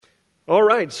All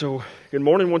right, so good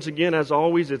morning once again. As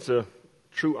always, it's a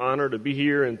true honor to be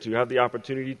here and to have the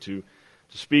opportunity to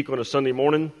speak on a Sunday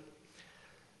morning.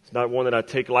 It's not one that I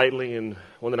take lightly and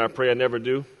one that I pray I never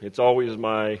do. It's always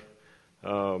my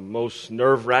most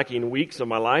nerve-wracking weeks of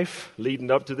my life leading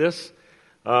up to this,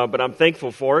 but I'm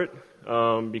thankful for it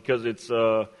because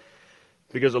the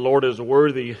Lord is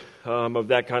worthy of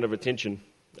that kind of attention,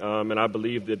 and I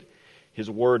believe that His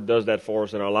Word does that for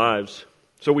us in our lives.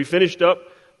 So we finished up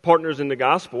Partners in the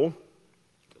Gospel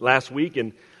last week,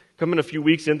 and coming a few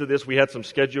weeks into this, we had some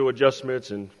schedule adjustments,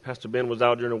 and Pastor Ben was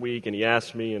out during the week, and he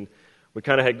asked me, and we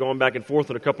kind of had gone back and forth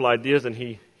on a couple ideas, and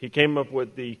he came up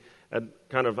with I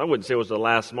wouldn't say it was the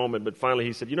last moment, but finally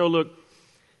he said, look,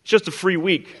 it's just a free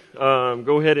week.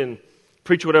 Go ahead and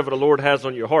preach whatever the Lord has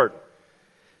on your heart.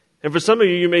 And for some of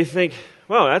you, you may think,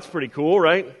 wow, that's pretty cool,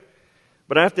 right?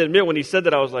 But I have to admit, when he said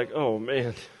that, I was like, oh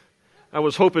man, I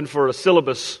was hoping for a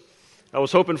syllabus. I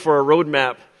was hoping for a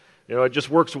roadmap. It just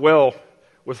works well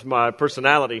with my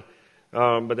personality.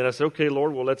 But then I said, okay,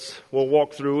 Lord, we'll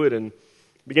walk through it and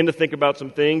begin to think about some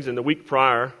things. And the week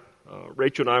prior,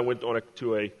 Rachel and I went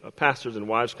to a pastors and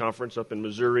wives conference up in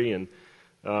Missouri. And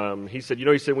he said,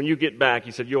 when you get back,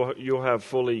 he said, you'll have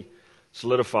fully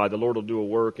solidified. The Lord will do a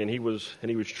work. And he was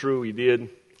true. He did.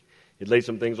 He'd laid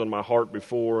some things on my heart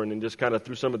before, and then just kind of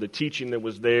through some of the teaching that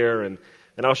was there. And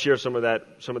I'll share some of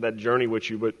that journey with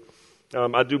you. But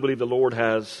I do believe the Lord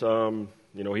has,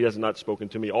 He has not spoken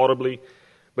to me audibly,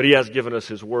 but He has given us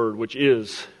His Word, which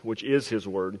is His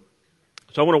Word.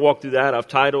 So I want to walk through that. I've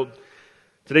titled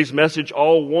today's message,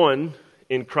 All One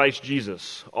in Christ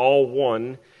Jesus. All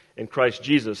One in Christ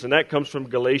Jesus. And that comes from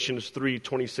Galatians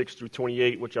 3:26 through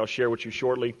 28, which I'll share with you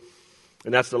shortly.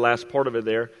 And that's the last part of it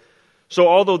there. So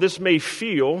although this may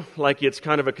feel like it's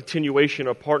kind of a continuation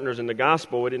of Partners in the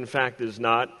Gospel, it in fact is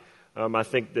not. I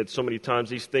think that so many times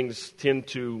these things tend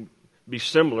to be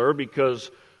similar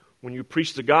because when you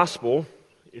preach the gospel,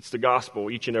 it's the gospel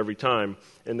each and every time,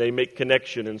 and they make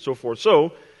connection and so forth.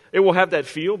 So it will have that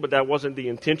feel, but that wasn't the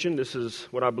intention. This is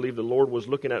what I believe the Lord was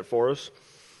looking at for us.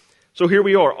 So here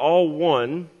we are, all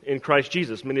one in Christ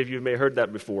Jesus. Many of you may have heard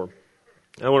that before.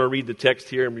 I want to read the text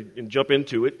here and jump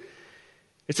into it.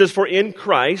 It says, "For in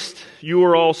Christ you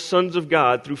are all sons of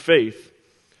God through faith.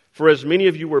 For as many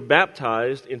of you were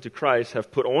baptized into Christ have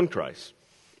put on Christ.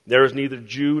 There is neither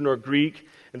Jew nor Greek,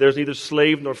 and there is neither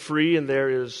slave nor free, and there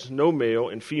is no male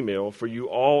and female, for you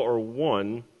all are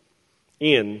one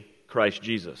in Christ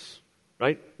Jesus."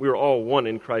 Right? We are all one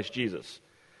in Christ Jesus.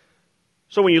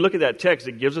 So when you look at that text,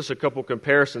 it gives us a couple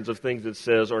comparisons of things it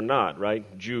says or not,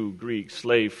 right? Jew, Greek,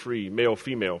 slave, free, male,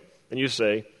 female. And you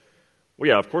say, well,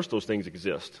 yeah, of course those things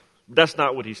exist. That's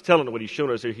not what he's telling us, what he's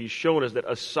showing us here. He's showing us that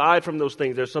aside from those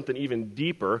things, there's something even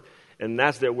deeper, and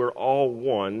that's that we're all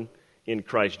one in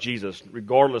Christ Jesus,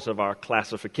 regardless of our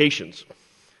classifications.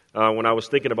 When I was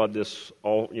thinking about this,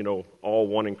 all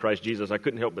one in Christ Jesus, I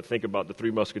couldn't help but think about the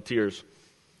Three Musketeers,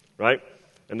 right?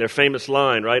 And their famous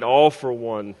line, right? All for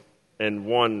one and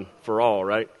one for all,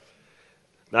 right?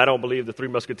 Now, I don't believe the Three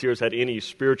Musketeers had any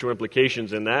spiritual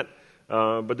implications in that,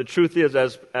 but the truth is,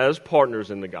 as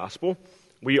partners in the gospel,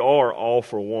 we are all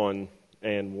for one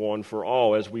and one for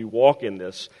all as we walk in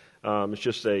this. It's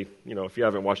just if you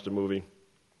haven't watched the movie,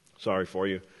 sorry for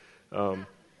you. But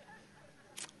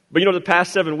the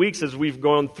past 7 weeks as we've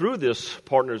gone through this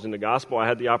Partners in the Gospel, I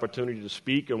had the opportunity to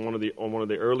speak on one of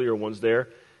the earlier ones there.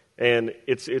 And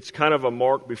it's kind of a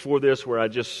mark before this where I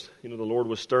just, the Lord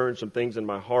was stirring some things in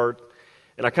my heart.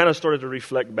 And I kind of started to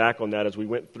reflect back on that as we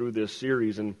went through this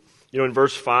series. And, in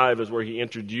verse 5 is where He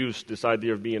introduced this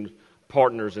idea of being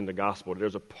partners in the gospel.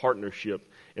 There's a partnership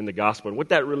in the gospel. And what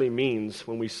that really means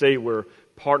when we say we're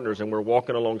partners and we're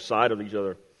walking alongside of each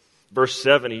other. Verse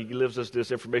 7, he gives us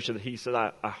this information that he said,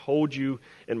 I hold you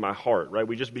in my heart, right?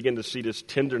 We just begin to see this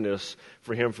tenderness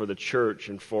for Him, for the church,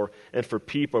 and for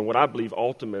people, and what I believe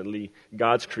ultimately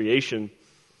God's creation.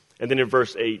 And then in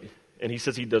verse 8, and he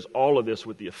says he does all of this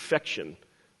with the affection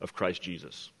of Christ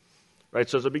Jesus. Right,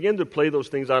 so as I begin to play those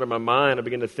things out of my mind, I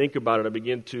begin to think about it. I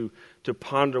begin to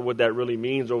ponder what that really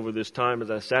means over this time as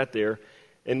I sat there.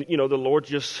 And, the Lord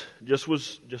just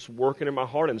was working in my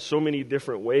heart in so many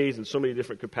different ways and so many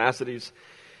different capacities.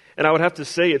 And I would have to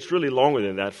say it's really longer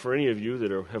than that. For any of you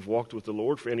that have walked with the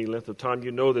Lord for any length of time,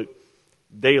 you know that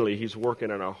daily He's working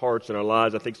in our hearts and our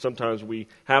lives. I think sometimes we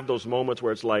have those moments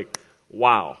where it's like,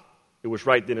 wow, it was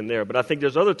right then and there. But I think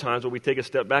there's other times where we take a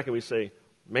step back and we say,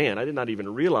 man, I did not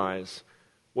even realize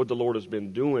what the Lord has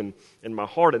been doing in my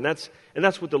heart. And that's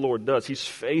what the Lord does. He's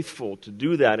faithful to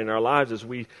do that in our lives as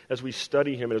we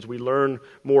study Him and as we learn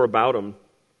more about Him.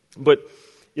 But,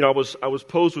 I was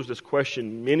posed with this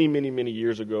question many, many, many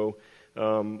years ago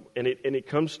and it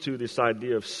comes to this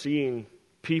idea of seeing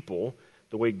people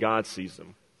the way God sees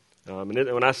them.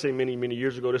 When I say many, many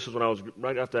years ago, this was when I was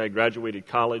right after I graduated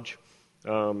college,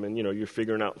 and you're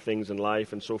figuring out things in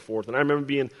life and so forth. And I remember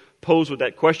being posed with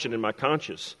that question in my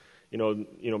conscience.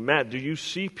 Matt, do you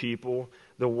see people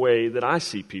the way that I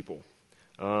see people?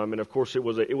 And of course, it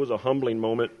was a humbling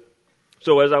moment.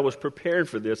 So as I was preparing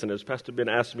for this, and as Pastor Ben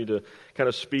asked me to kind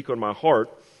of speak on my heart,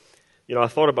 I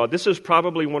thought about this is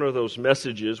probably one of those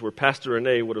messages where Pastor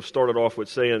Renee would have started off with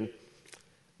saying,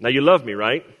 "Now you love me,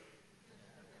 right?"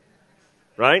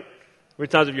 Right? How many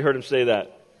times have you heard him say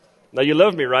that? Now you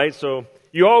love me, right? So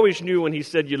you always knew when he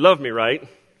said you love me, right?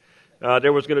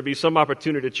 There was going to be some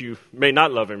opportunity that you may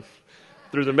not love him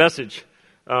through the message.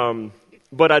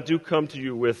 But I do come to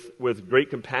you with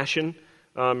great compassion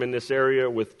in this area,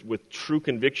 with true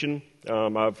conviction. I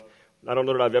don't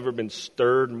know that I've ever been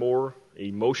stirred more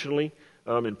emotionally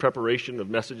in preparation of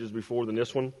messages before than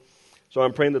this one. So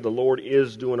I'm praying that the Lord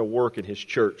is doing a work in His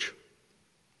church.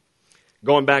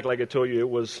 Going back, like I told you, it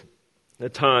was a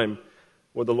time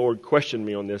where the Lord questioned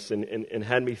me on this and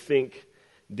had me think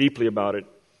deeply about it.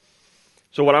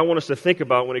 So what I want us to think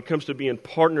about when it comes to being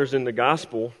partners in the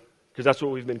gospel, because that's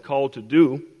what we've been called to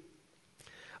do,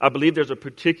 I believe there's a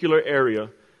particular area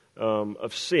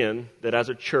of sin that as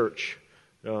a church,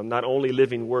 not only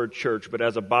Living Word Church, but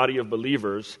as a body of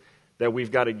believers, that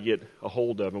we've got to get a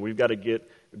hold of and we've got to get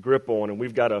a grip on, and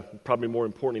we've got to, probably more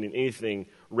important than anything,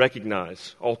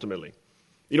 recognize ultimately.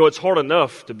 It's hard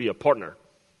enough to be a partner,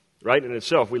 right, in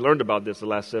itself. We learned about this the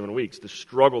last 7 weeks, the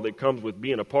struggle that comes with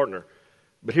being a partner.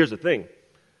 But here's the thing.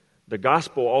 The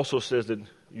gospel also says that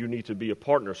you need to be a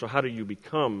partner. So how do you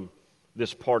become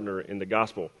this partner in the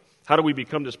gospel? How do we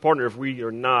become this partner if we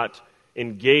are not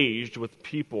engaged with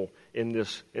people in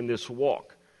this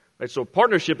walk? Right? So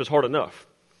partnership is hard enough.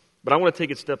 But I want to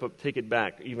take it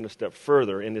back even a step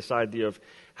further in this idea of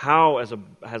how, as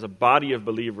a body of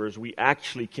believers, we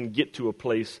actually can get to a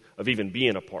place of even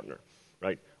being a partner.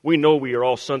 Right? We know we are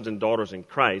all sons and daughters in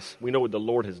Christ. We know what the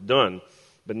Lord has done.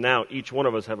 But now each one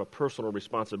of us have a personal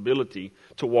responsibility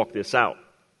to walk this out.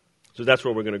 So that's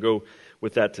where we're going to go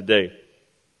with that today.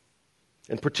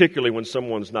 And particularly when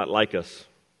someone's not like us.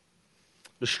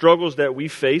 The struggles that we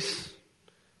face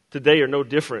today are no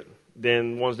different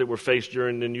than ones that were faced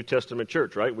during the New Testament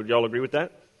church, right? Would y'all agree with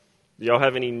that? Do y'all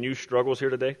have any new struggles here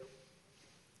today?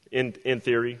 In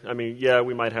theory. I mean, yeah,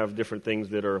 we might have different things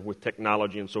that are with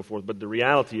technology and so forth, but the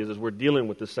reality is we're dealing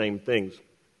with the same things.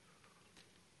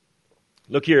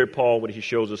 Look here at Paul, what he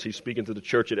shows us. He's speaking to the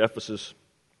church at Ephesus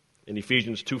in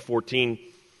Ephesians 2:14.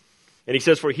 And he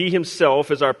says, "For he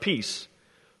himself is our peace,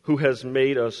 who has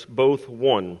made us both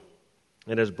one,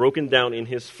 and has broken down in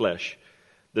his flesh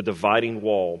the dividing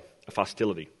wall of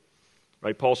hostility."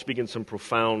 Right? Paul's speaking some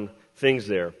profound things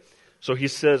there. So he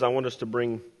says, I want to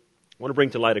bring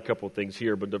to light a couple of things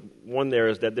here, but the one there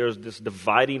is that there's this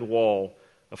dividing wall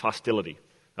of hostility.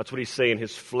 That's what he's saying,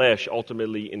 his flesh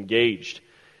ultimately engaged.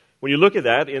 When you look at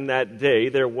that, in that day,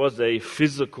 there was a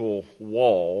physical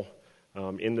wall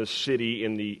in the city,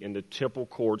 in the temple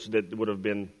courts that would have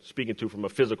been speaking to from a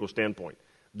physical standpoint.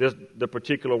 The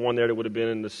particular one there that would have been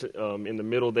in the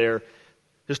middle there,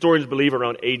 historians believe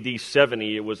around AD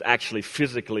 70, it was actually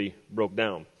physically broke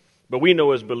down. But we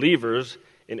know as believers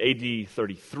in AD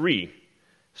 33,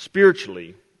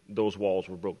 spiritually, those walls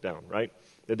were broke down, right?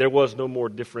 That there was no more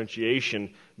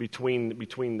differentiation between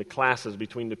the classes,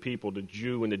 between the people, the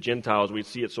Jew and the Gentiles. We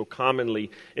see it so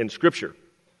commonly in Scripture.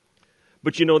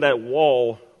 But that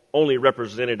wall only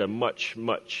represented a much,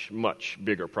 much, much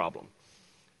bigger problem,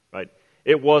 right?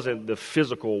 It wasn't the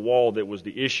physical wall that was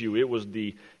the issue. It was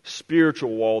the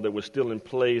spiritual wall that was still in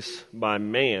place by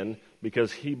man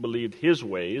because he believed his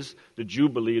ways. The Jew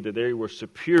believed that they were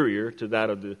superior to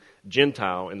that of the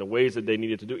Gentile in the ways that they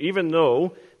needed to do. Even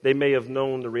though they may have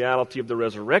known the reality of the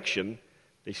resurrection,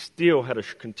 they still had a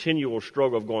continual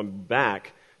struggle of going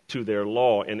back to their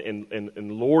law and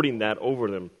lording that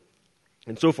over them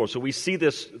and so forth. So we see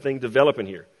this thing developing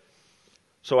here.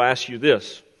 So I ask you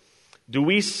this. Do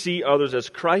we see others as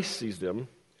Christ sees them,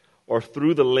 or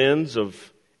through the lens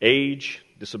of age,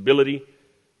 disability,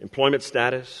 employment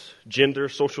status, gender,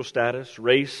 social status,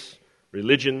 race,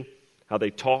 religion, how they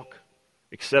talk,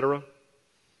 etc.?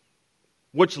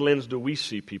 Which lens do we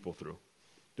see people through?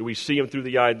 Do we see them through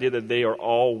the idea that they are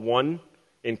all one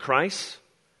in Christ?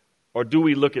 Or do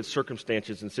we look at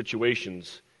circumstances and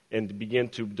situations and begin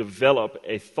to develop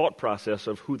a thought process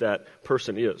of who that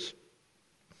person is?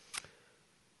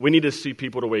 We need to see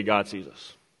people the way God sees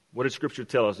us. What does Scripture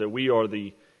tell us? That we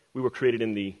were created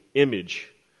in the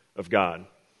image of God,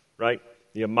 right?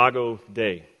 The Imago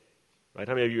Dei, right?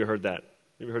 How many of you have heard that?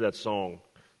 You ever heard that song,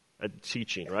 that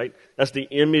teaching, right? That's the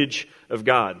image of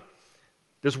God.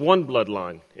 There's one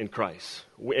bloodline in Christ,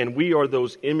 and we are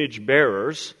those image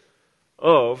bearers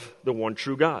of the one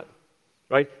true God,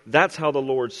 right? That's how the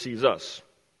Lord sees us.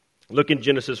 Look in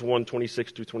Genesis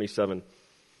 1:26-27.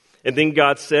 And then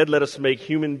God said, let us make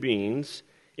human beings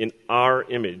in our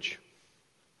image.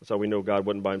 That's how we know God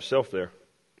wasn't by himself there.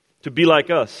 To be like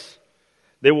us.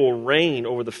 They will reign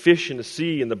over the fish in the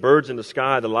sea and the birds in the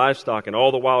sky, the livestock and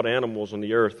all the wild animals on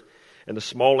the earth, and the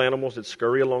small animals that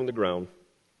scurry along the ground.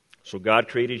 So God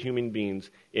created human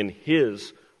beings in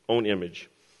his own image.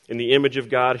 In the image of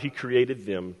God, he created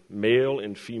them. Male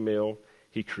and female,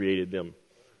 he created them.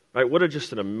 Right? What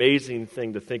just an amazing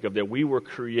thing to think of, that we were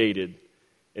created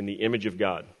in the image of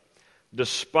God.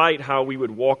 Despite how we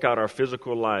would walk out our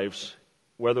physical lives,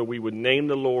 whether we would name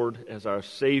the Lord as our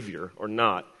Savior or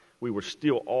not, we were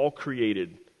still all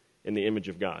created in the image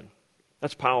of God.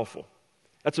 That's powerful.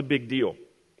 That's a big deal.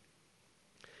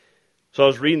 So I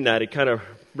was reading that. It kind of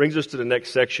brings us to the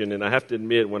next section, and I have to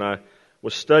admit, when I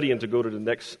was studying to go to the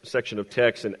next section of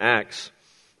text in Acts,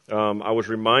 I was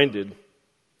reminded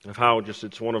of how just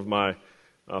it's one of my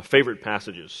favorite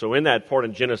passages. So in that part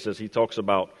in Genesis, he talks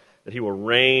about that he will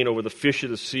reign over the fish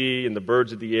of the sea and the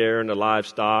birds of the air and the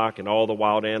livestock and all the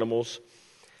wild animals.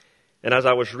 And as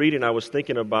I was reading, I was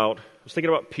thinking about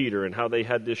Peter and how they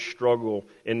had this struggle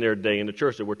in their day in the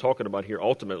church that we're talking about here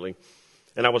ultimately.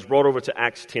 And I was brought over to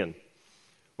Acts 10.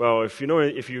 Well, if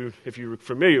you're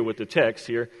familiar with the text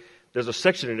here, there's a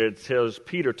section in there that tells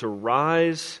Peter to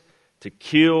rise, to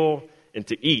kill, and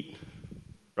to eat.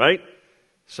 Right?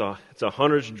 So it's a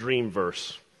hunter's dream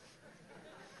verse.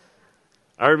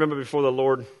 I remember before the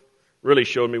Lord really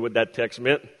showed me what that text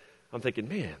meant, I'm thinking,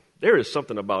 man, there is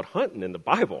something about hunting in the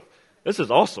Bible. This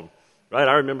is awesome. Right?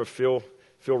 I remember Phil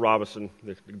Robinson,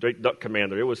 the great duck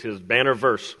commander. It was his banner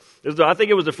verse. I think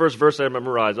it was the first verse I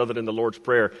memorized other than the Lord's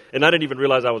Prayer. And I didn't even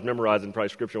realize I was memorizing probably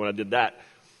Scripture when I did that.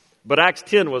 But Acts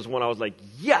 10 was when I was like,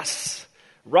 yes,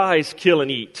 rise, kill,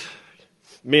 and eat.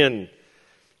 Men,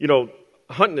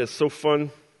 hunting is so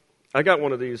fun. I got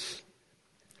one of these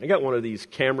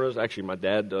cameras, actually my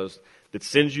dad does, that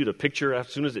sends you the picture as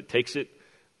soon as it takes it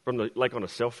from like on a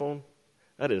cell phone.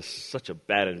 That is such a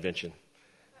bad invention.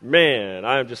 Man,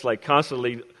 I'm just like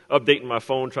constantly updating my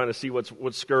phone trying to see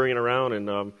what's scurrying around,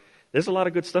 and there's a lot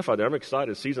of good stuff out there. I'm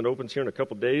excited. Season opens here in a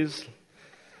couple days.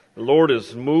 The Lord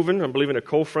is moving. I'm believing a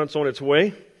cold front's on its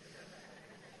way.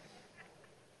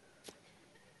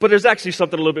 But there's actually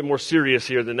something a little bit more serious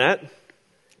here than that.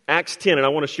 Acts 10, and I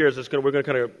want to share this. We're going to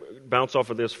kind of bounce off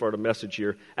of this for the message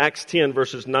here. Acts 10,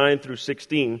 verses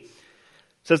 9-16,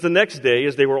 says, the next day,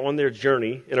 as they were on their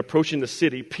journey and approaching the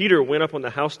city, Peter went up on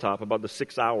the housetop about the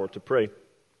 6th hour to pray.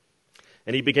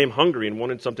 And he became hungry and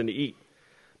wanted something to eat.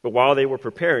 But while they were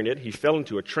preparing it, he fell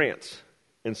into a trance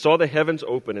and saw the heavens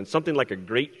open and something like a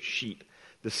great sheet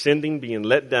descending, being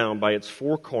let down by its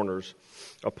 4 corners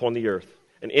upon the earth.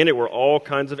 And in it were all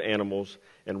kinds of animals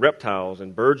and reptiles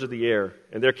and birds of the air.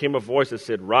 And there came a voice that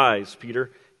said, rise,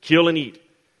 Peter, kill and eat.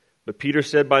 But Peter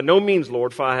said, by no means,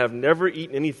 Lord, for I have never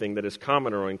eaten anything that is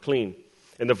common or unclean.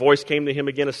 And the voice came to him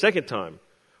again a second time.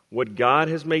 What God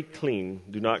has made clean,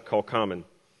 do not call common.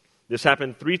 This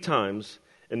happened 3 times,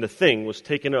 and the thing was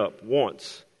taken up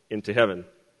once into heaven.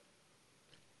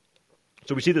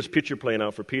 So we see this picture playing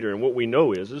out for Peter, and what we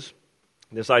know is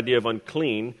this idea of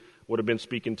unclean would have been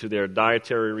speaking to their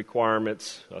dietary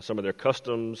requirements, some of their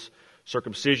customs,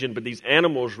 circumcision, but these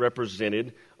animals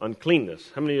represented uncleanness.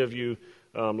 How many of you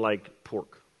like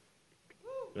pork?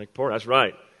 Like pork? That's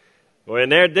right. Well, in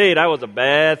their day, that was a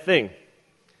bad thing.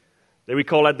 We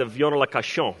call that the viande la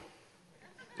cochon,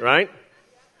 right?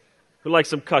 Who likes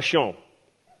some cochon?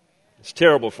 It's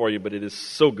terrible for you, but it is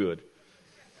so good.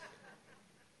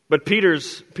 But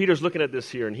Peter's looking at this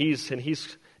here, and he's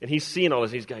seeing all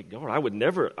this. He's like, God, I would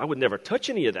never touch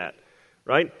any of that,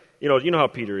 right? You know how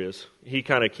Peter is. He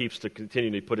kind of keeps to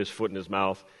continuing to put his foot in his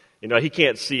mouth. He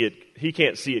can't see it. He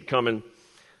can't see it coming.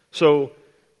 So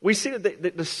we see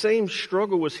that the same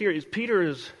struggle was here.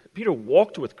 Peter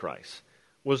walked with Christ,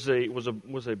 was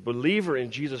a believer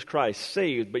in Jesus Christ,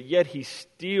 saved, but yet he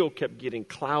still kept getting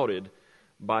clouded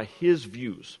by his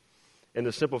views and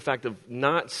the simple fact of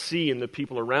not seeing the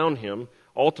people around him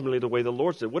ultimately the way the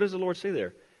Lord said. What does the Lord say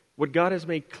there? What God has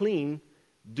made clean,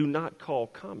 do not call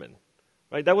common.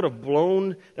 Right? That would have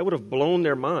blown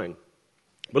their mind.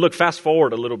 But look, fast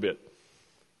forward a little bit.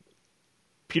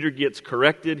 Peter gets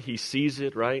corrected. He sees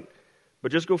it, right?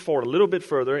 But just go forward a little bit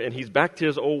further, and he's back to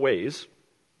his old ways.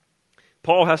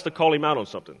 Paul has to call him out on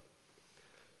something.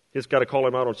 He's got to call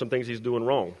him out on some things he's doing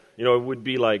wrong. It would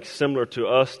be like similar to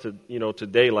us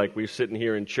today, like we're sitting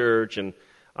here in church, and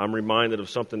I'm reminded of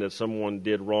something that someone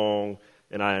did wrong,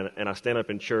 and I stand up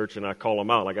in church and I call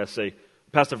them out. Like I say,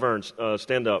 Pastor Vern,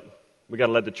 stand up. We got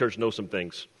to let the church know some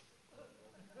things.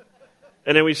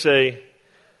 And then we say,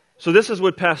 so this is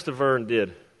what Pastor Vern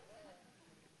did.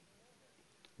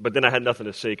 But then I had nothing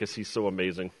to say because he's so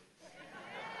amazing.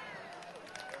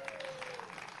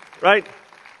 Right?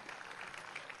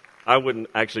 I wouldn't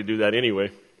actually do that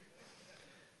anyway.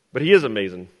 But he is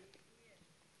amazing.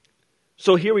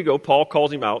 So here we go. Paul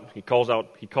calls him out. He calls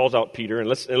out Peter. And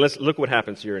let's look what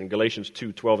happens here in Galatians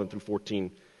 2:12 and through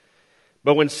 14.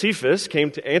 But when Cephas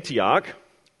came to Antioch,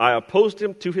 I opposed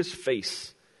him to his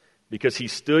face, because he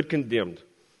stood condemned.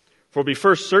 For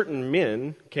before certain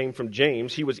men came from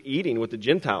James, he was eating with the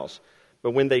Gentiles.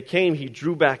 But when they came, he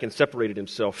drew back and separated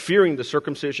himself, fearing the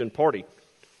circumcision party.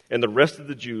 And the rest of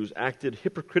the Jews acted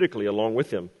hypocritically along with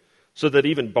him, so that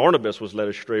even Barnabas was led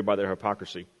astray by their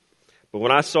hypocrisy. But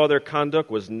when I saw their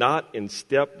conduct was not in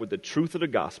step with the truth of the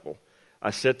gospel,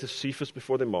 I said to Cephas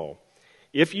before them all,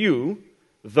 if you,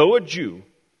 though a Jew,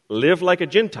 live like a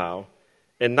Gentile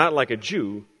and not like a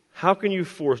Jew, how can you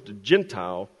force the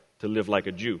Gentile to live like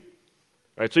a Jew?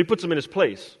 All right, so he puts him in his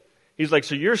place. He's like,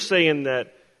 so you're saying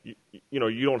that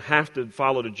you don't have to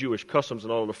follow the Jewish customs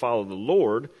in order to follow the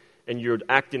Lord, and you're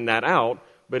acting that out,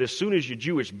 but as soon as your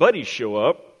Jewish buddies show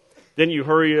up, then you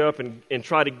hurry up and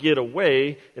try to get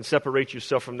away and separate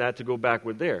yourself from that to go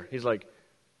backward there. He's like,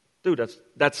 dude,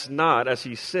 that's not, as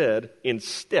he said, in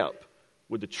step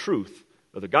with the truth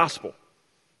of the gospel,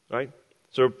 right?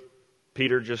 So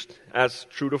Peter, just as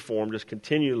true to form, just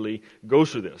continually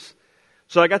goes through this.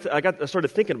 So I started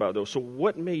thinking about those. So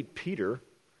what made Peter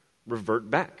revert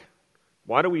back?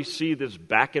 Why do we see this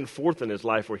back and forth in his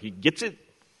life where he gets it,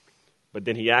 but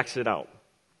then he acts it out?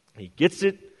 He gets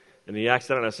it, and he acts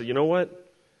it out. And I said, you know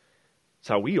what? It's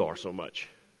how we are so much,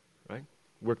 right?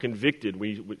 We're convicted.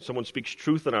 Someone speaks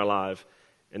truth in our life,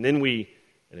 and then we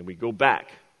go back,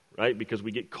 right? Because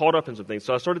we get caught up in some things.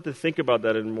 So I started to think about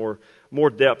that in more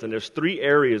depth, and there's 3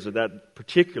 areas of that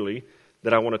particularly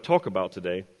that I want to talk about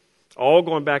today. All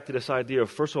going back to this idea of,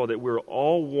 first of all, that we're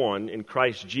all one in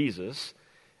Christ Jesus,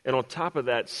 and on top of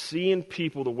that, seeing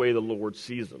people the way the Lord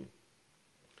sees them.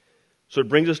 So it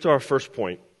brings us to our first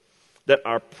point, that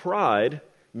our pride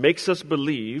makes us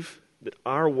believe that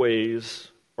our ways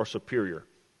are superior.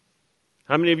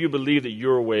 How many of you believe that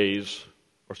your ways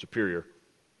are superior?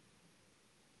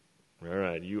 All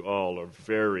right, you all are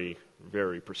very,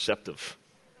 very perceptive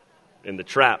in the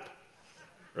trap,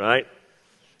 right?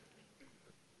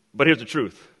 But here's the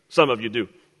truth. Some of you do.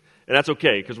 And that's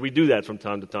okay, because we do that from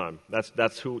time to time. That's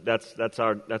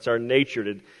our nature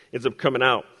that ends up coming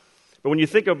out. But when you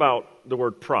think about the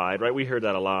word pride, right, we hear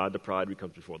that a lot. The pride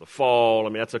comes before the fall. I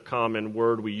mean, that's a common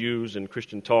word we use in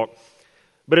Christian talk.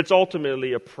 But it's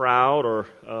ultimately a proud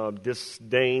or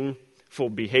disdainful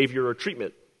behavior or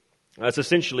treatment. It's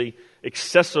essentially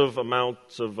excessive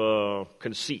amounts of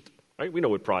conceit, right? We know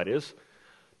what pride is.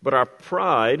 But our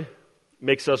pride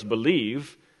makes us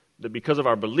believe that because of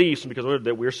our beliefs and because of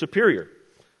that we're superior.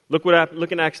 Look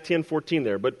in Acts 10:14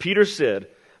 there. But Peter said,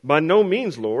 by no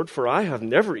means, Lord, for I have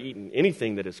never eaten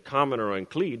anything that is common or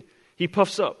unclean. He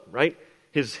puffs up, right?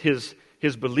 His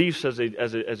beliefs as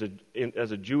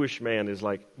a Jewish man is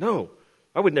like, no,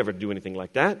 I would never do anything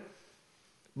like that.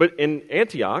 But in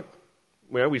Antioch,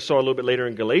 where we saw a little bit later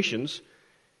in Galatians,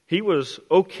 he was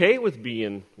okay with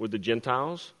being with the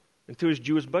Gentiles until his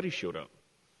Jewish buddies showed up,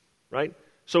 right?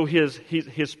 So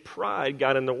his pride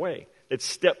got in the way. It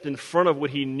stepped in front of what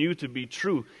he knew to be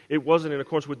true. It wasn't in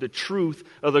accordance with the truth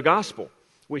of the gospel.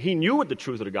 Well, he knew what the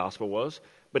truth of the gospel was,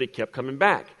 but it kept coming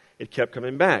back. It kept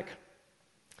coming back.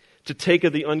 To take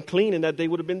of the unclean in that day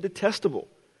would have been detestable,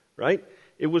 right?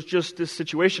 It was just this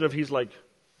situation of he'd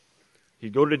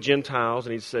go to the Gentiles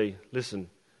and he'd say, listen,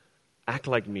 act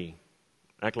like me.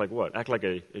 Act like what? Act like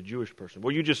a Jewish person.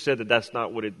 Well, you just said that that's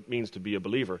not what it means to be a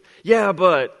believer. Yeah,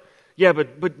 but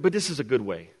this is a good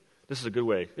way. This is a good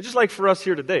way. It's just like for us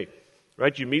here today,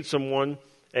 right? You meet someone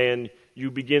and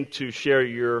you begin to share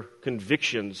your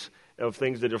convictions of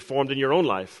things that are formed in your own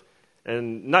life.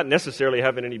 And not necessarily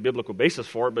having any biblical basis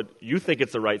for it, but you think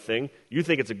it's the right thing. You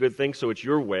think it's a good thing, so it's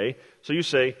your way. So you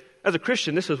say, as a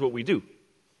Christian, this is what we do.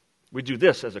 We do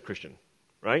this as a Christian,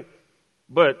 right?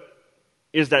 But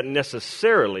is that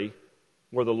necessarily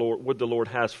what the Lord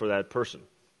has for that person?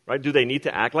 Right? Do they need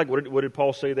to act like? What did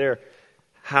Paul say there?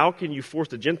 How can you force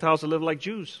the Gentiles to live like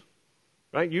Jews?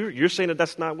 Right? You're saying that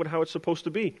that's not how it's supposed to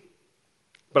be.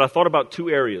 But I thought about 2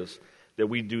 areas that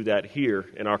we do that here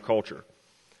in our culture.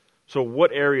 So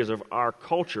what areas of our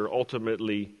culture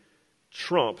ultimately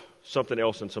trump something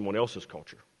else in someone else's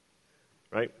culture?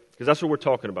 Right? Because that's what we're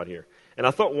talking about here. And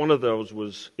I thought one of those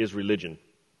is religion.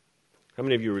 How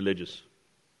many of you are religious?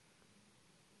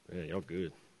 Yeah, y'all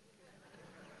good.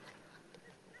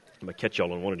 I'm going to catch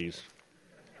y'all on one of these.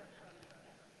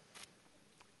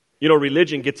 You know,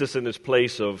 religion gets us in this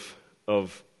place of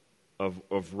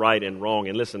right and wrong.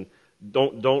 And listen,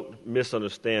 don't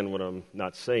misunderstand what I'm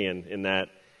not saying in that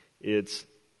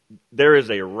there is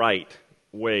a right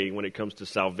way when it comes to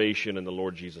salvation in the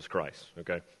Lord Jesus Christ,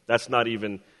 okay? That's not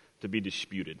even to be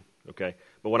disputed, okay?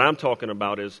 But what I'm talking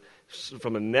about is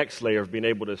from the next layer of being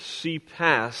able to see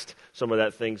past some of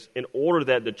that things in order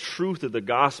that the truth of the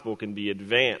gospel can be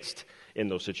advanced in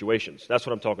those situations. That's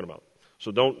what I'm talking about.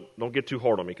 So don't get too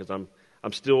hard on me because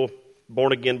I'm still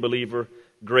born-again believer,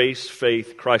 grace,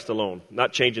 faith, Christ alone.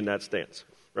 Not changing that stance,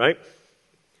 right?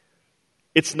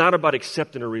 It's not about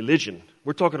accepting a religion.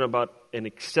 We're talking about an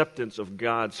acceptance of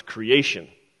God's creation.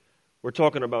 We're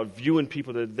talking about viewing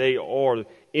people that they are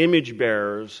image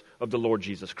bearers of the Lord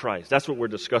Jesus Christ. That's what we're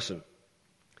discussing.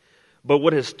 But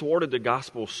what has thwarted the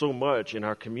gospel so much in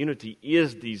our community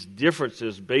is these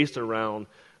differences based around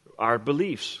our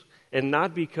beliefs. And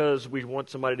not because we want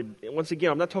somebody to, once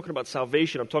again, I'm not talking about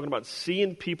salvation. I'm talking about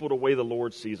seeing people the way the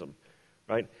Lord sees them,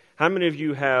 right? How many of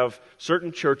you have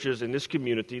certain churches in this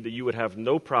community that you would have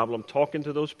no problem talking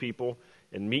to those people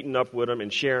and meeting up with them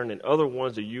and sharing, and other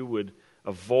ones that you would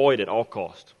avoid at all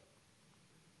cost,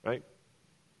 right?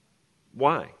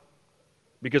 Why?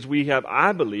 Because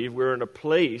I believe we're in a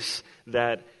place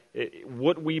that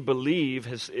what we believe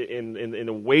has, in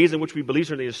the ways in which we believe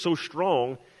something is so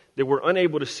strong that we're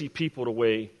unable to see people the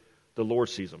way the Lord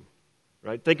sees them,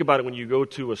 right? Think about it when you go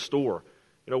to a store.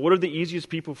 You know, what are the easiest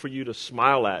people for you to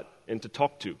smile at and to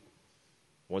talk to?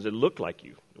 The ones that look like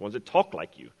you, the ones that talk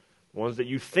like you, the ones that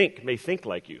you may think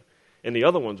like you. And the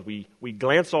other ones we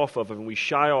glance off of and we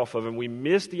shy off of, and we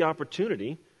miss the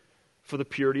opportunity for the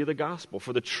purity of the gospel,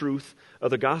 for the truth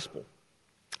of the gospel.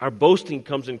 Our boasting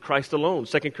comes in Christ alone.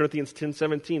 2 Corinthians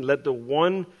 10:17, let the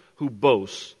one who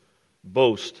boasts,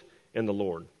 boast in the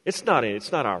Lord. It's not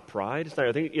our pride. It's not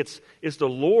our thing. It's the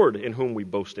Lord in whom we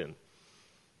boast in.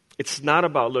 It's not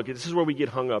about, look, this is where we get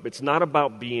hung up. It's not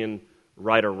about being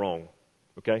right or wrong,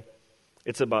 okay?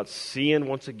 It's about seeing,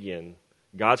 once again,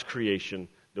 God's creation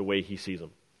the way He sees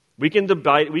them. We can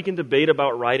debate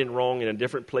about right and wrong in a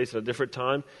different place at a different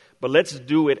time, but let's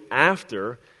do it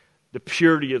after the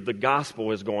purity of the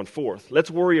gospel has gone forth. Let's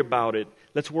worry about it.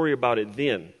 Let's worry about it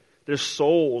then. There's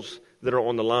souls that are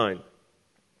on the line.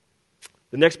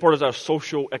 The next part is our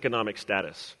social economic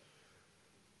status.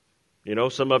 You know,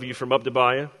 some of you from up to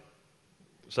Baya,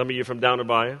 some of you from down to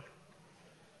Baya,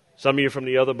 some of you from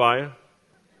the other Baya.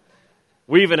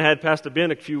 We even had Pastor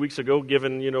Ben a few weeks ago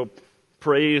giving,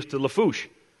 praise to Lafourche,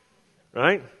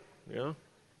 right?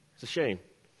 It's a shame.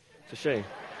 It's a shame.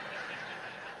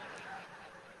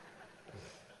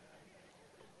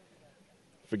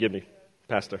 Forgive me,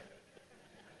 Pastor.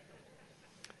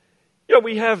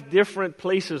 We have different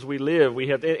places we live. We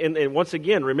have, and once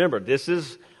again, remember,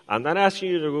 I'm not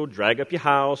asking you to go drag up your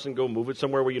house and go move it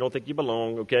somewhere where you don't think you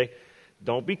belong, okay?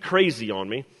 Don't be crazy on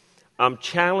me. I'm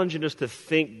challenging us to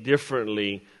think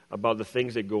differently about the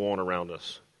things that go on around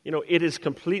us. It is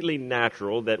completely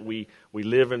natural that we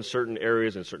live in certain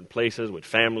areas, in certain places, with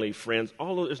family, friends.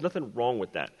 There's nothing wrong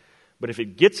with that. But if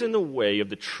it gets in the way of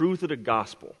the truth of the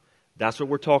gospel, that's what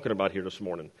we're talking about here this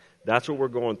morning. That's what we're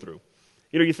going through.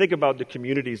 You think about the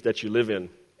communities that you live in.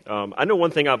 I know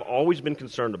one thing I've always been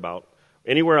concerned about,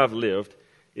 anywhere I've lived,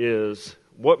 is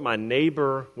what my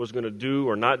neighbor was going to do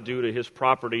or not do to his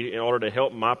property in order to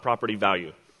help my property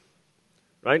value.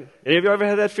 Right? Any of you ever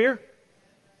had that fear?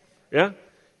 Yeah?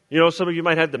 Some of you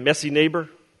might have the messy neighbor.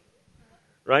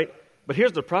 Right? But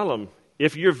here's the problem.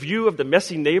 If your view of the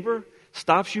messy neighbor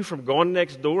stops you from going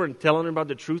next door and telling him about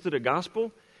the truth of the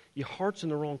gospel, your heart's in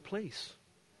the wrong place.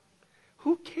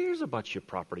 Who cares about your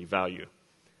property value?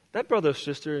 That brother or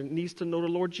sister needs to know the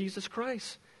Lord Jesus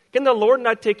Christ. Can the Lord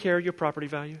not take care of your property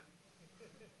value?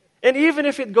 And even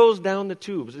if it goes down the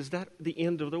tubes, is that the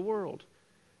end of the world?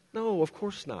 No, of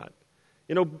course not.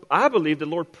 I believe the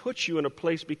Lord puts you in a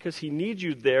place because He needs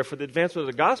you there for the advancement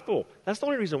of the gospel. That's the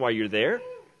only reason why you're there.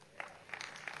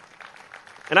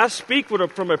 And I speak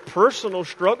from a personal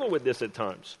struggle with this at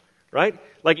times, right?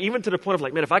 Like even to the point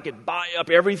of man, if I could buy up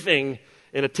everything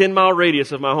in a 10-mile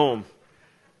radius of my home,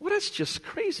 well, that's just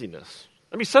craziness.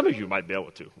 I mean, some of you might be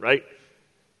able to, right?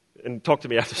 And talk to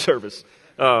me after service.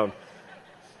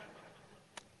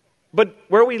 But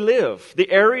where we live, the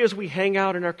areas we hang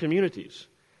out in our communities,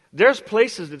 there's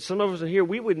places that some of us in here,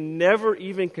 we would never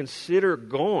even consider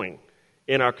going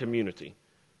in our community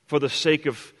for the sake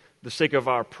of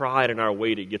our pride and our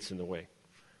weight. It gets in the way.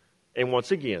 And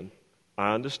once again,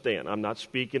 I understand. I'm not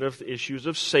speaking of issues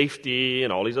of safety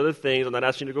and all these other things. I'm not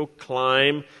asking you to go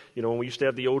climb, when we used to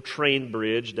have the old train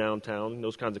bridge downtown, and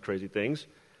those kinds of crazy things.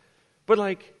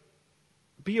 But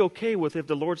be okay with if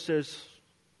the Lord says,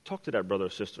 talk to that brother or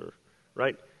sister,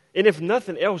 right? And if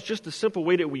nothing else, just the simple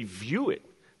way that we view it,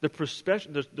 the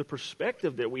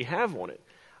perspective that we have on it,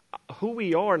 who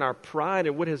we are and our pride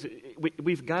and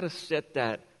we've got to set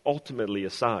that ultimately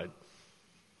aside.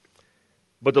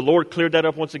 But the Lord cleared that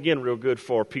up once again real good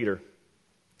for Peter.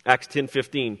 Acts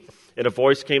 10:15, and a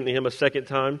voice came to him a second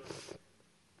time,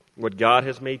 what God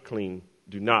has made clean,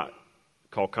 do not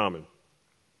call common.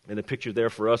 And the picture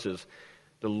there for us is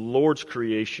the Lord's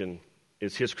creation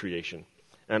is His creation.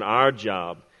 And our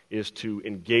job is to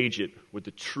engage it with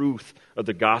the truth of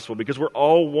the gospel because we're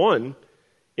all one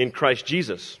in Christ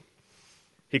Jesus.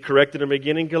 He corrected them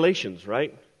again in Galatians,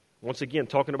 right? Once again,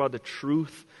 talking about the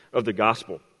truth of the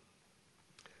gospel.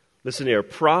 Listen here,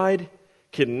 pride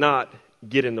cannot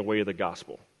get in the way of the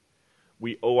gospel.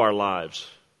 We owe our lives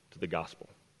to the gospel.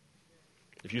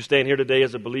 If you stand here today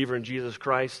as a believer in Jesus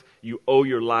Christ, you owe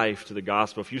your life to the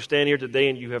gospel. If you stand here today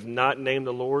and you have not named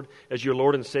the Lord as your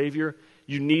Lord and Savior,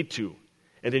 you need to.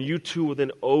 And then you too will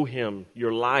then owe Him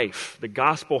your life. The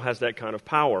gospel has that kind of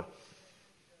power.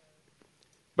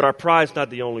 But our pride is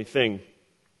not the only thing.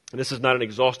 And this is not an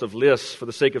exhaustive list for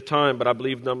the sake of time, but I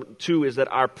believe number 2 is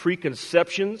that our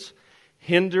preconceptions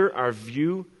hinder our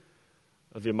view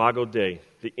of the Imago Dei,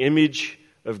 the image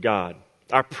of God.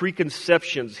 Our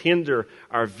preconceptions hinder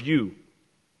our view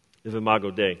of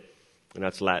Imago Dei. And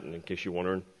that's Latin, in case you're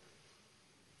wondering.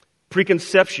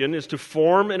 Preconception is to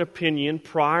form an opinion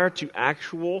prior to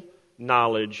actual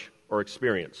knowledge or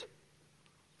experience.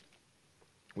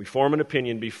 We form an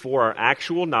opinion before our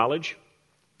actual knowledge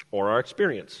or our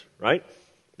experience, right?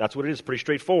 That's what it is, pretty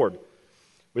straightforward.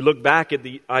 We look back at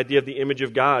the idea of the image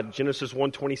of God, Genesis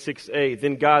 1:26a.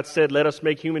 Then God said, let us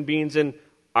make human beings in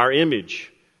our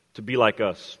image to be like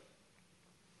us.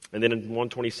 And then in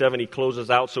 1:27 he closes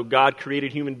out, so God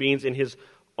created human beings in His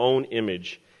own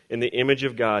image. In the image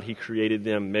of God, He created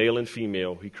them, male and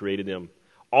female, He created them.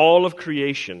 All of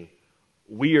creation,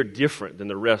 we are different than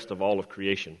the rest of all of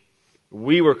creation.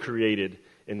 We were created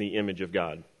in the image of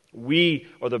God. We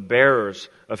are the bearers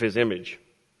of His image.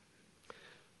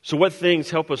 So what things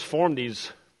help us form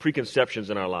these preconceptions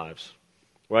in our lives?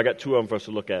 Well, I got 2 of them for us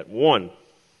to look at. 1,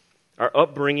 our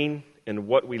upbringing and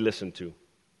what we listen to.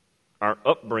 Our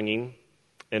upbringing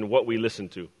and what we listen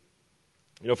to.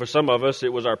 For some of us,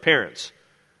 it was our parents.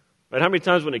 Right? How many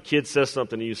times when a kid says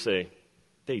something and you say,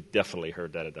 they definitely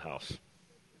heard that at the house,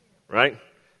 right?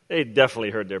 They definitely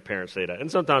heard their parents say that.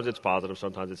 And sometimes it's positive,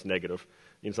 sometimes it's negative.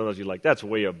 And sometimes you're like, that's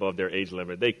way above their age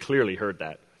limit. They clearly heard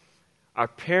that. Our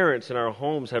parents in our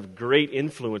homes have great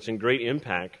influence and great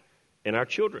impact in our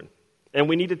children. And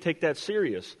we need to take that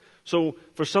serious. So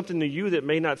for something to you that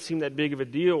may not seem that big of a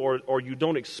deal or you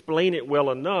don't explain it well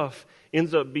enough,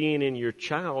 ends up being in your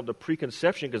child a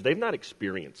preconception because they've not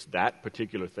experienced that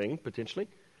particular thing, potentially.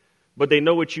 But they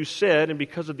know what you said, and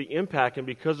because of the impact and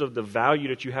because of the value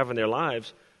that you have in their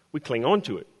lives, we cling on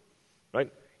to it,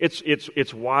 right?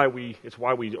 It's why we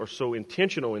are so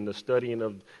intentional in the studying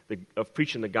of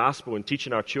preaching the gospel and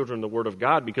teaching our children the Word of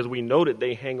God, because we know that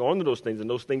they hang on to those things and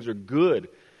those things are good.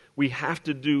 We have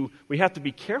to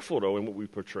be careful though in what we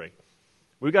portray.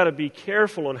 We've got to be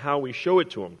careful on how we show it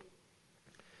to them.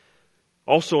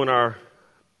 Also in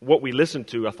what we listen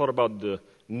to, I thought about the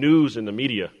news and the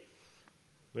media.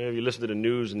 Maybe you listen to the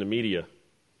news and the media,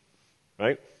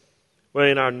 right? Well,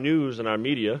 in our news and our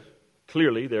media,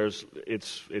 clearly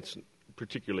it's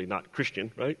particularly not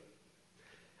Christian, right?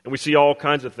 And we see all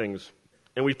kinds of things.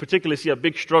 And we particularly see a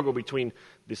big struggle between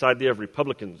this idea of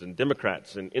Republicans and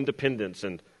Democrats and independents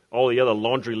and all the other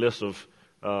laundry lists of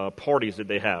parties that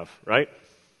they have, right?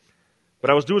 But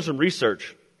I was doing some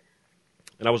research,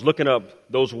 and I was looking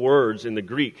up those words in the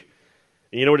Greek.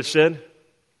 And you know what it said?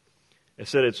 It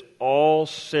said it's all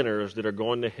sinners that are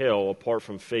going to hell apart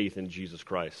from faith in Jesus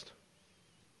Christ.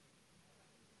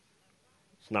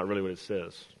 It's not really what it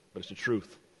says, but it's the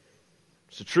truth.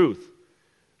 It's the truth.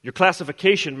 Your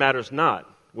classification matters not.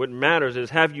 What matters is,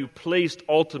 have you placed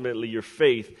ultimately your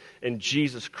faith in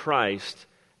Jesus Christ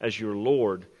as your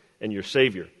Lord and your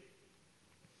Savior?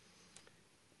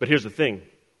 But here's the thing.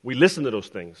 We listen to those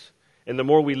things. And the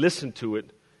more we listen to it,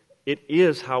 it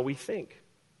is how we think.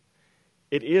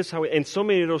 It is how and so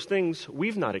many of those things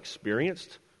we've not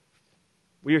experienced.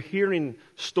 We are hearing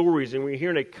stories and we're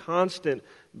hearing a constant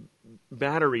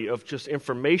battery of just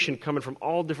information coming from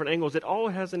all different angles. It all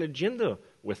has an agenda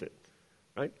with it,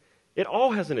 right? It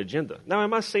all has an agenda. Now,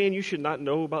 am I saying you should not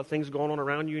know about things going on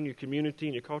around you in your community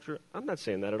and your culture? I'm not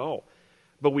saying that at all.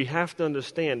 But we have to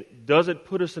understand, does it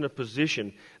put us in a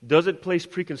position, does it place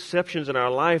preconceptions in our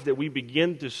life that we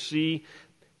begin to see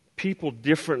people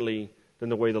differently than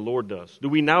the way the Lord does? Do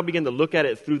we now begin to look at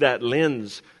it through that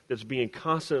lens that's being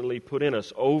constantly put in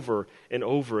us over and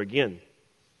over again?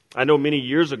 I know many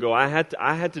years ago I had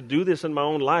to do this in my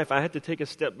own life. I had to take a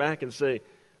step back and say,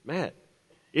 Matt,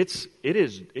 it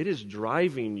is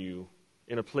driving you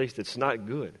in a place that's not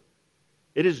good.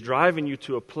 It is driving you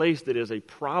to a place that is a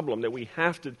problem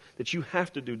that you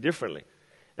have to do differently.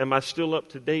 Am I still up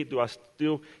to date? Do I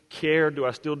still care? Do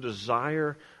I still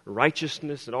desire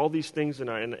righteousness and all these things? And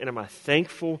am I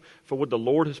thankful for what the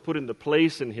Lord has put into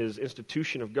place in His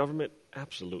institution of government?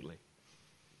 Absolutely.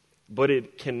 But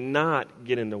it cannot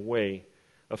get in the way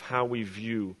of how we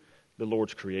view the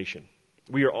Lord's creation.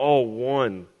 We are all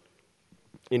one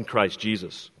in Christ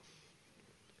Jesus.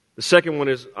 The second one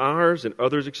is ours and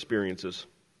others' experiences.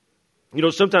 You know,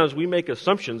 sometimes we make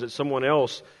assumptions that someone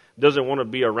else doesn't want to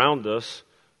be around us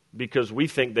because we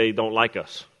think they don't like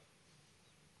us.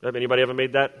 Have anybody ever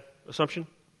made that assumption?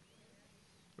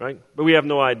 Right? But we have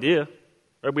no idea.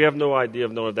 Right? We have no idea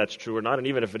of knowing if that's true or not. And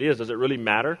even if it is, does it really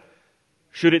matter?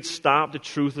 Should it stop the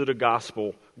truth of the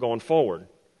gospel going forward?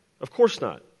 Of course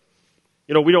not.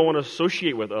 You know, we don't want to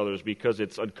associate with others because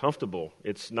it's uncomfortable.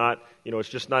 It's not, it's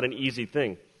just not an easy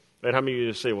thing. Right? How many of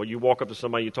you say, well, you walk up to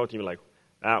somebody, you talk to them, you're like,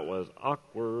 that was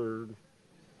awkward.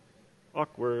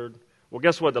 Awkward. Well,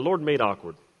 guess what? The Lord made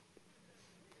awkward.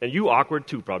 And you awkward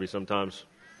too, probably sometimes.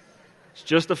 It's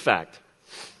just a fact.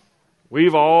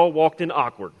 We've all walked in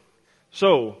awkward.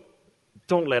 So,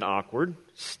 don't let awkward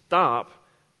stop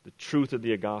the truth of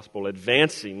the gospel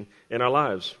advancing in our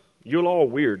lives. You're all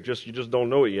weird, you just don't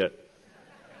know it yet.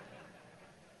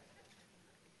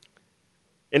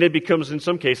 And it becomes, in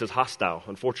some cases, hostile,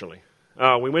 unfortunately.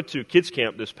 We went to kids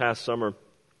camp this past summer,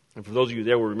 and for those of you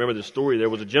there will remember the story. There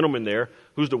was a gentleman there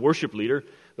who's the worship leader.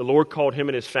 The Lord called him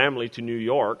and his family to New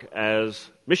York as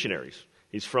missionaries.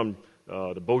 He's from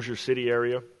the Bossier City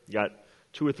area. Got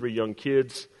 2 or 3 young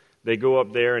kids. They go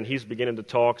up there, and he's beginning to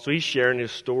talk. So he's sharing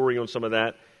his story on some of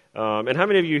that. And how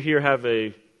many of you here have a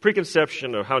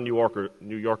preconception of how New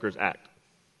Yorkers act?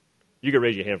 You can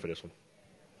raise your hand for this one.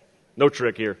 No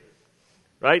trick here.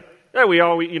 Right? Yeah, we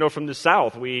all, from the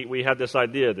South, we have this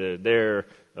idea that they're,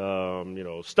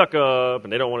 stuck up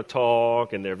and they don't want to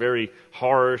talk and they're very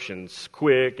harsh and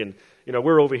quick and,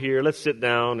 we're over here, let's sit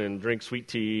down and drink sweet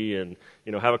tea and,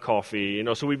 have a coffee.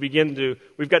 So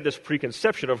we've got this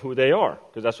preconception of who they are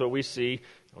because that's what we see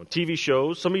on TV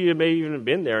shows. Some of you may even have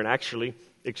been there and actually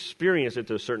experienced it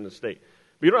to a certain extent.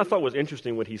 But what I thought was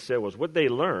interesting what he said was what they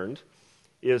learned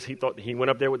is he went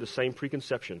up there with the same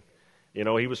preconception. He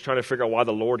was trying to figure out why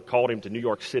the Lord called him to New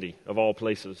York City, of all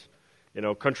places.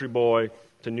 Country boy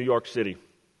to New York City.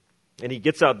 And he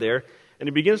gets out there, and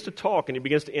he begins to talk, and he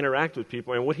begins to interact with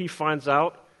people. And what he finds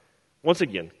out, once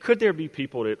again, could there be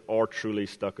people that are truly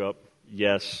stuck up?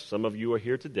 Yes, some of you are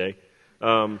here today.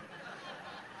 And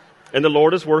the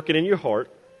Lord is working in your heart.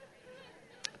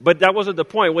 But that wasn't the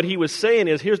point. What he was saying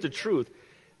is, here's the truth.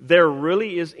 There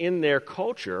really is in their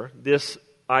culture this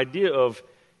idea of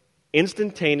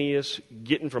instantaneous,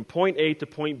 getting from point A to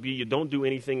point B. You don't do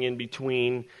anything in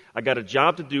between. I got a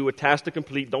job to do, a task to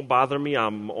complete. Don't bother me.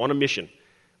 I'm on a mission.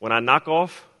 When I knock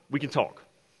off, we can talk.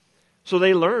 So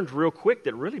they learned real quick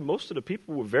that really most of the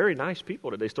people were very nice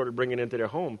people that they started bringing into their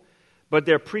home. But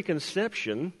their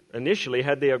preconception initially,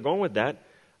 had they gone with that,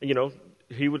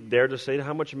 he would dare to say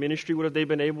how much ministry would have they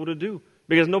been able to do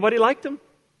because nobody liked them.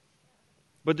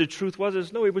 But the truth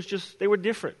was no, it was just they were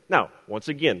different. Now, once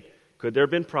again, could there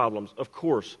have been problems? Of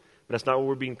course. But that's not what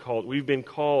we're being called. We've been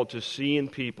called to see in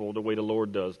people the way the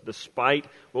Lord does, despite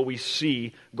what we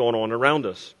see going on around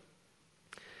us.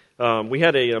 We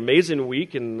had an amazing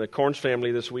week in the Carnes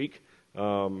family this week.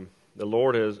 The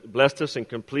Lord has blessed us and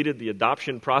completed the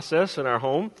adoption process in our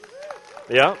home.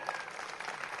 Yeah.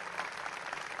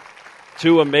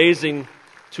 Two amazing,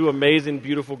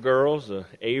 beautiful girls,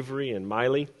 Avery and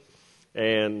Miley.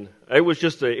 And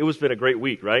it's been a great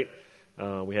week, right?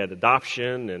 We had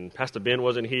adoption, and Pastor Ben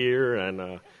wasn't here, and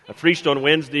I preached on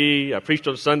Wednesday, I preached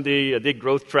on Sunday, I did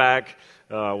growth track,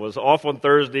 was off on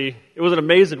Thursday. It was an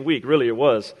amazing week, really it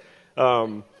was.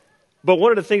 But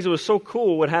one of the things that was so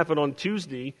cool, what happened on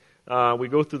Tuesday, we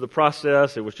go through the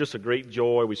process, it was just a great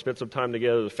joy. We spent some time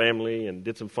together as a family and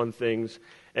did some fun things.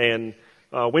 And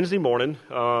Wednesday morning,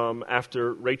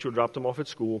 after Rachel dropped them off at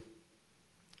school,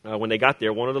 when they got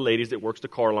there, one of the ladies that works the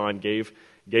car line gave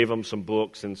them some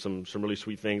books and some really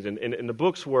sweet things. And the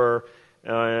books were,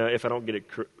 if I don't get it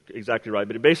exactly right,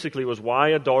 but it basically was Why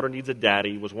a Daughter Needs a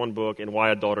Daddy was one book, and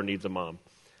Why a Daughter Needs a Mom.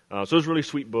 So it was really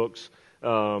sweet books.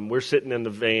 we're sitting in the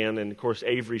van, and of course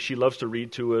Avery, she loves to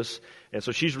read to us, and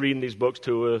so she's reading these books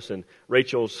to us, and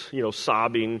Rachel's,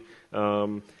 sobbing,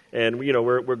 and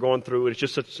we're going through it.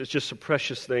 It's just a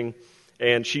precious thing,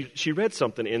 and she read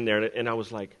something in there, and I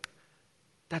was like,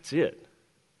 that's it.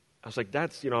 I was like,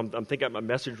 that's, I'm thinking my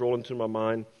message rolling through my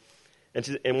mind.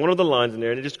 And one of the lines in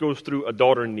there, and it just goes through a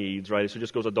daughter needs, right? So it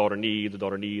just goes a daughter needs, a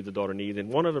daughter needs, a daughter needs. And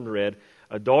one of them read,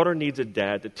 a daughter needs a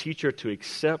dad to teach her to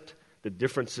accept the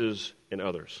differences in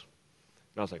others.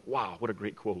 And I was like, wow, what a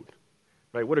great quote,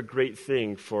 right? What a great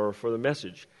thing for the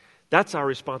message. That's our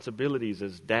responsibilities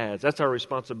as dads. That's our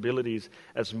responsibilities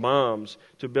as moms,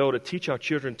 to be able to teach our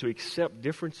children to accept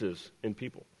differences in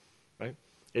people, right?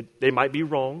 They might be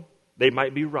wrong. They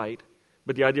might be right.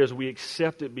 But the idea is we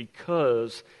accept it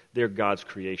because they're God's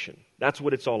creation. That's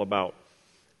what it's all about.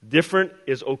 Different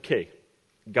is okay.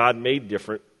 God made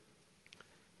different,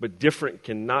 but different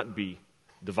cannot be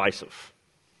divisive.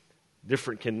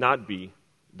 Different cannot be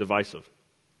divisive.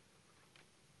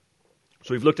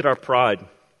 So we've looked at our pride.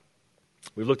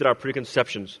 We've looked at our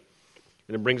preconceptions.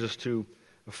 And it brings us to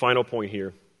a final point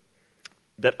here,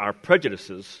 that our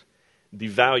prejudices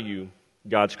devalue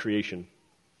God's creation.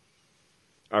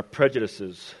 Our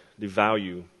prejudices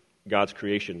devalue God's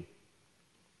creation.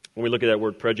 When we look at that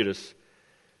word prejudice,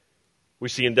 we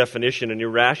see in definition an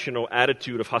irrational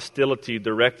attitude of hostility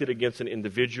directed against an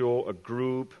individual, a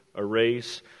group, a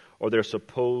race, or their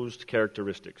supposed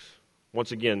characteristics.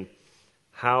 Once again,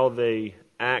 how they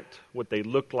act, what they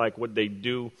look like, what they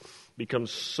do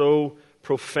becomes so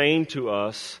profane to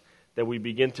us that we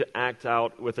begin to act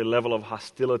out with a level of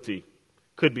hostility.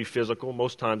 Could be physical.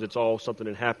 Most times it's all something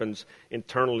that happens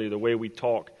internally, the way we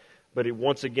talk. But it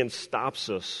once again stops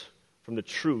us from the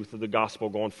truth of the gospel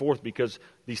going forth, because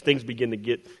these things begin to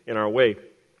get in our way.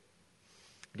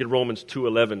 Get Romans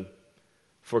 2:11.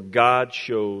 For God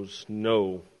shows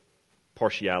no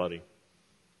partiality.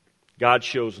 God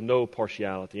shows no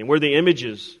partiality. And we're the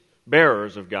images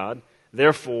bearers of God.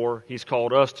 Therefore, He's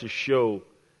called us to show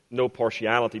no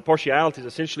partiality. Partiality is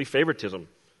essentially favoritism.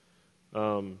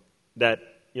 That,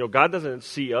 God doesn't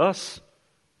see us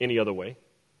any other way.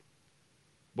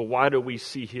 But why do we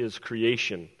see His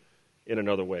creation in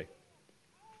another way?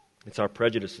 It's our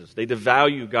prejudices. They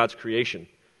devalue God's creation.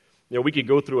 We could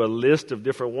go through a list of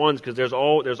different ones, because there's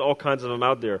all kinds of them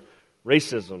out there.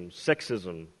 Racism,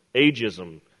 sexism,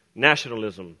 ageism,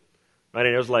 nationalism. Right?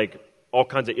 And there's like all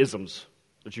kinds of isms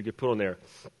that you could put on there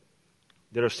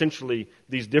that are essentially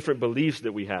these different beliefs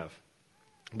that we have.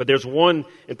 But there's one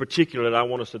in particular that I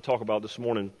want us to talk about this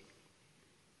morning.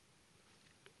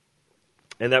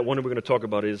 And that one that we're going to talk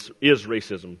about is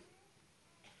racism.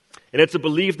 And it's a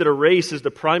belief that a race is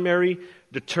the primary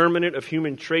determinant of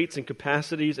human traits and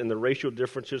capacities, and the racial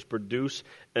differences produce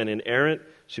an inherent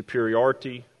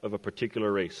superiority of a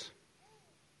particular race.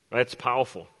 That's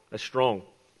powerful. That's strong.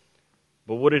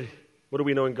 But what do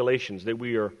we know in Galatians? That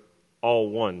we are all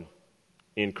one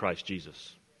in Christ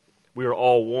Jesus. We are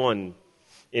all one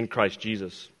in Christ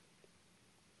Jesus.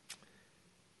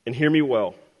 And hear me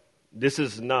well, this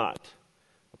is not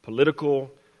a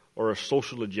political or a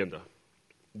social agenda.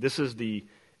 This is the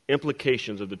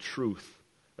implications of the truth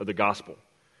of the gospel.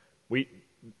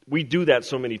 We do that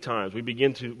so many times. We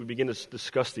begin to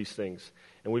discuss these things,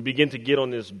 and we begin to get on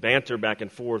this banter back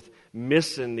and forth,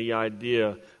 missing the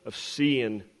idea of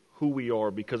seeing who we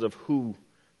are because of who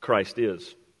Christ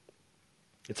is.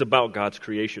 It's about God's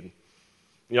creation.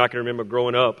 I can remember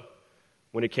growing up,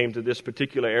 when it came to this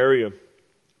particular area,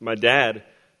 my dad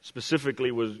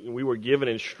specifically we were given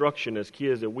instruction as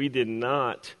kids that we did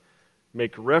not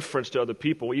make reference to other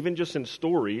people, even just in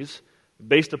stories,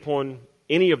 based upon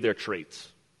any of their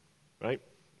traits, right?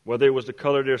 Whether it was the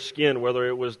color of their skin, whether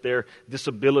it was their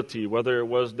disability, whether it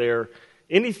was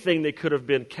anything that could have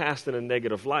been cast in a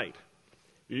negative light.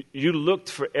 You looked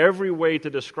for every way to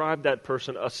describe that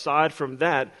person aside from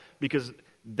that, because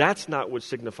that's not what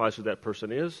signifies who that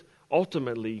person is.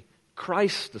 Ultimately,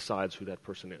 Christ decides who that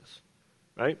person is,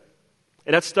 right?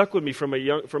 And that stuck with me from a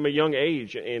young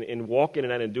age, and walking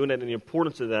in that and doing that, and the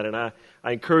importance of that. And I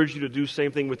encourage you to do the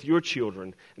same thing with your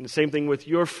children, and the same thing with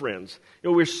your friends.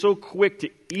 We're so quick to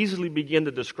easily begin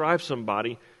to describe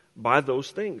somebody by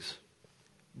those things.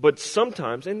 But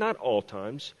sometimes, and not all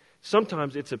times,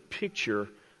 sometimes it's a picture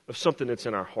of something that's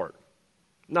in our heart.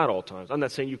 Not all times. I'm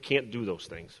not saying you can't do those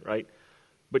things, right?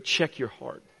 But check your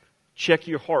heart. Check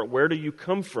your heart. Where do you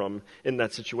come from in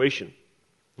that situation?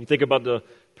 You think about the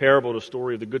parable, the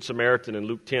story of the Good Samaritan in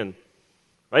Luke 10.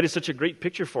 Right? It's such a great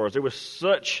picture for us. There was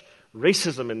such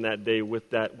racism in that day with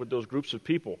those groups of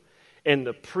people. And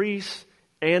the priest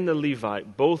and the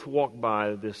Levite both walked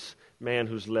by this man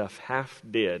who's left half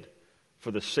dead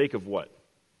for the sake of what?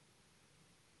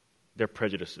 Their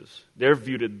prejudices. Their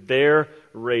view that their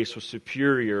race was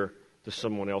superior to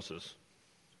someone else's.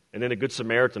 And then the Good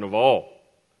Samaritan of all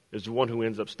is the one who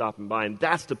ends up stopping by. And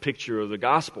that's the picture of the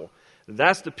gospel.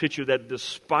 That's the picture that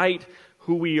despite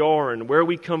who we are and where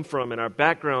we come from and our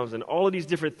backgrounds and all of these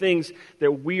different things,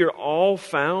 that we are all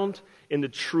found in the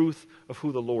truth of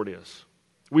who the Lord is.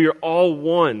 We are all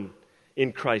one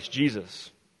in Christ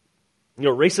Jesus. You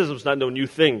know, racism is not no new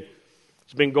thing.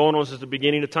 It's been going on since the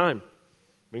beginning of time.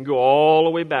 We can go all the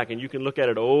way back, and you can look at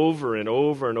it over and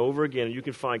over and over again, and you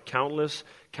can find countless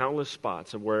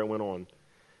spots of where it went on.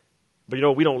 But you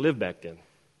know, we don't live back then.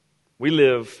 We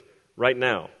live right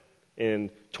now in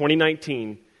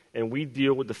 2019, and we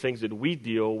deal with the things that we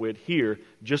deal with here,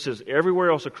 just as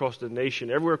everywhere else across the nation,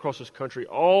 everywhere across this country,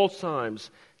 all times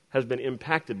has been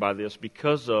impacted by this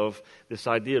because of this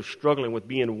idea of struggling with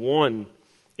being one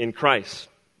in Christ.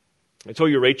 I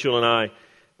told you Rachel and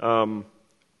I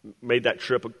made that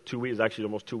trip 2 weeks, actually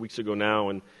almost 2 weeks ago now,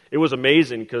 and it was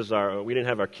amazing because we didn't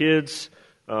have our kids,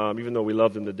 even though we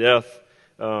loved them to death.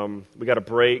 We got a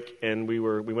break, and we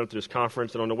went to this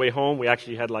conference, and on the way home, we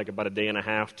actually had like about a day and a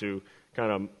half to kind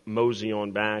of mosey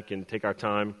on back and take our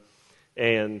time.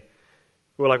 And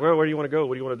we were like, well, where do you want to go?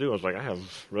 What do you want to do? I was like, I have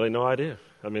really no idea.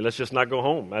 I mean, let's just not go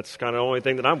home. That's kind of the only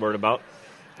thing that I'm worried about.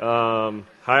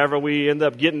 However we end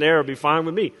up getting there, it'll be fine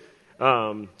with me.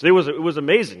 So it was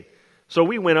amazing. So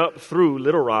we went up through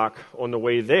Little Rock on the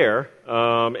way there,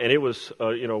 and it was,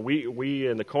 we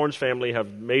and the Carnes family have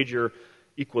major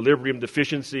equilibrium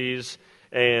deficiencies,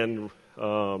 and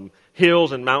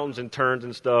hills and mountains and turns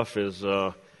and stuff is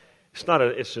it's not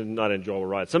an enjoyable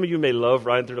ride. Some of you may love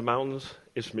riding through the mountains.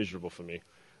 It's miserable for me.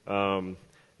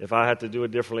 If I had to do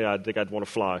it differently, I think I'd want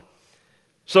to fly.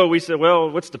 So we said, well,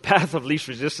 what's the path of least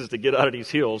resistance to get out of these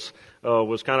hills?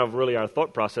 Was kind of really our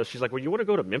thought process. She's like, well, you want to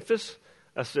go to Memphis?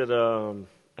 I said,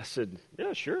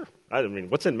 yeah, sure. I mean,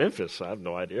 what's in Memphis? I have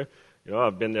no idea. You know,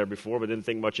 I've been there before, but didn't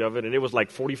think much of it. And it was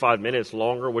like 45 minutes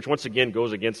longer, which once again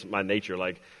goes against my nature.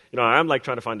 Like, you know, I'm like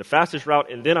trying to find the fastest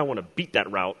route, and then I want to beat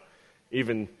that route,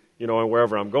 even, you know,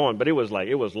 wherever I'm going. But it was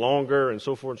longer and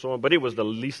so forth and so on. But it was the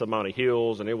least amount of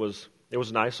hills, and it was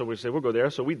nice. So we said, we'll go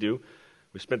there. So we do.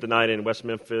 We spent the night in West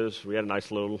Memphis. We had a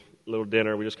nice little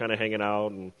dinner. We just kind of hanging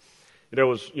out, and there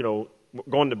was, you know,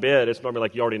 going to bed. It's normally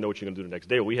like you already know what you're going to do the next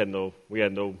day. We had no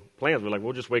plans. We're like,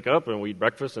 we'll just wake up and we eat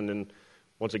breakfast, and then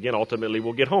once again, ultimately,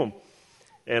 we'll get home.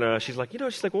 And she's like, well,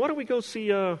 why don't we go see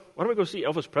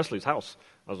Elvis Presley's house?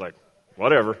 I was like,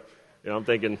 whatever. You know, I'm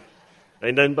thinking,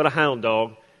 ain't nothing but a hound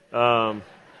dog.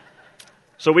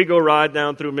 So we go ride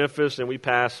down through Memphis, and we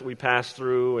pass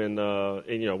through, and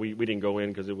you know, we didn't go in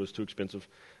because it was too expensive,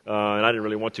 and I didn't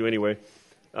really want to anyway.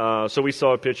 So we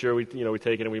saw a picture, we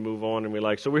take it and we move on, and we're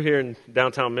like, so we're here in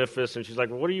downtown Memphis, and she's like,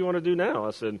 well, what do you want to do now?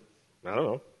 I said, I don't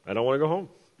know. I don't want to go home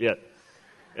yet.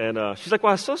 And she's like,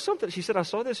 well, I saw something. She said, I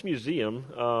saw this museum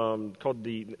called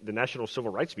the National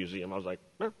Civil Rights Museum. I was like,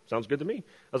 sounds good to me.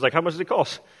 I was like, how much does it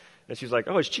cost? And she's like,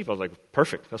 oh, it's cheap. I was like,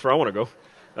 perfect. That's where I want to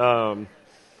go.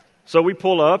 So we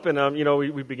pull up, and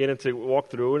we begin to walk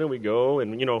through it, and we go,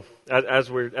 and as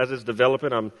it's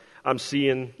developing, I'm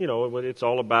seeing what it's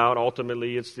all about.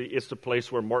 Ultimately, it's the place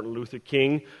where Martin Luther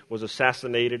King was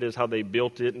assassinated, is how they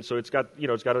built it, and so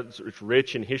it's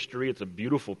rich in history. It's a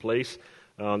beautiful place.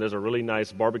 There's a really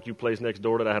nice barbecue place next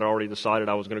door that I had already decided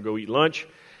I was going to go eat lunch,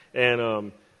 and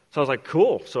so I was like,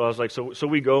 cool. So I was like, so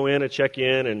we go in and check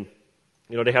in, and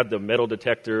they had the metal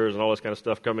detectors and all this kind of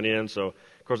stuff coming in. So,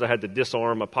 of course, I had to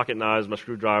disarm my pocket knives, my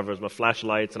screwdrivers, my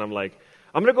flashlights. And I'm like,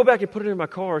 I'm going to go back and put it in my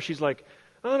car. She's like,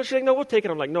 no, we'll take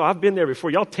it. I'm like, no, I've been there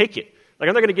before. Y'all take it. Like,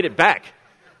 I'm not going to get it back.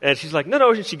 And she's like,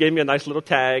 no. She gave me a nice little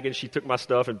tag, and she took my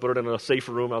stuff and put it in a safe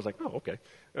room. I was like, oh, okay.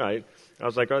 All right. I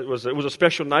was like, it was a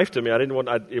special knife to me.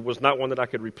 It was not one that I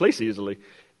could replace easily.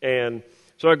 And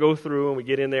so I go through, and we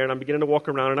get in there, and I'm beginning to walk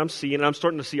around, and I'm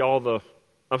starting to see all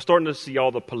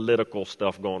the political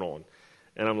stuff going on.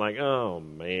 And I'm like, oh,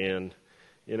 man,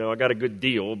 I got a good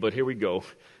deal, but here we go.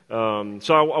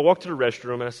 So I walked to the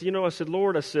restroom, and I said,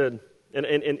 Lord, and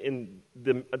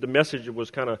the message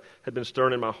had been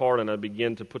stirring in my heart, and I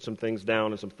began to put some things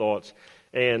down and some thoughts.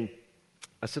 And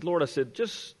I said, Lord,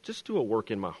 just do a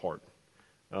work in my heart.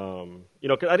 'Cause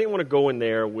I didn't want to go in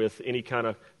there with any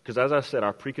because as I said,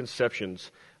 our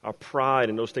preconceptions, our pride,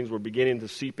 and those things were beginning to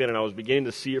seep in, and I was beginning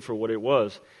to see it for what it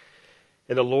was.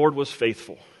 And the Lord was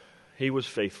faithful. He was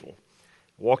faithful.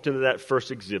 Walked into that first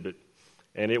exhibit,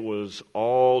 and it was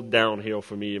all downhill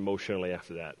for me emotionally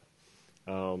after that.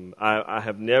 I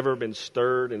have never been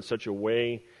stirred in such a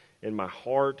way in my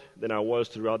heart than I was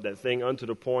throughout that thing, unto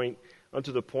the point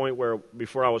where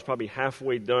before I was probably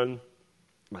halfway done,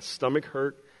 My stomach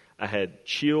hurt. I had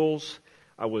chills.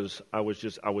 I was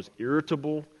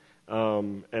irritable.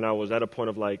 And I was at a point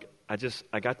of like,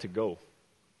 I got to go.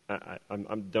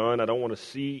 I'm done. I don't want to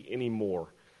see anymore.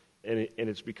 And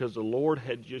it's because the Lord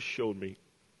had just showed me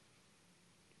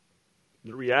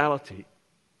the reality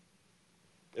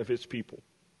of His people.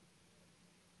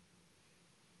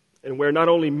 And where not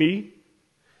only me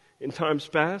in times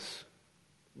past,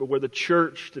 but where the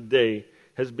church today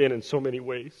has been in so many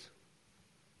ways.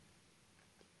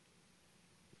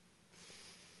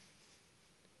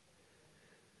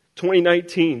 In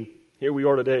 2019, here we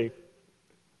are today,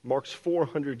 marks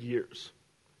 400 years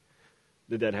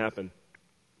did that happen.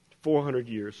 400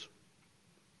 years.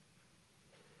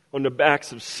 On the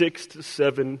backs of 6 to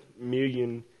 7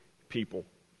 million people.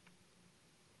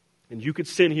 And you could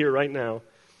sit here right now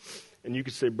and you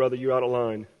could say, brother, you're out of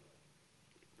line.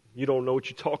 You don't know what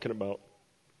you're talking about.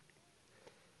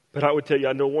 But I would tell you,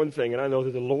 I know one thing, and I know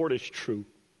that the Lord is true.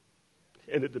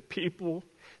 And that the people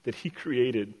that He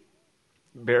created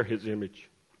bear His image.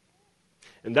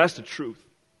 And that's the truth.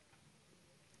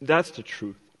 That's the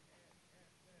truth.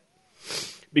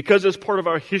 Because this part of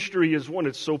our history is one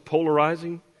that's so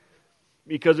polarizing,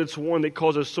 because it's one that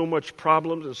causes so much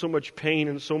problems and so much pain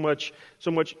and so much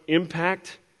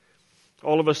impact,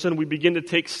 all of a sudden we begin to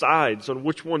take sides on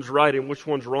which one's right and which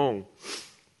one's wrong.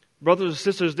 Brothers and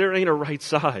sisters, there ain't a right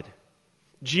side.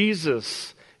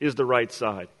 Jesus is the right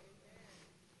side.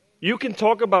 You can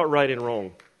talk about right and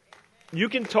wrong. You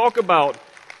can talk about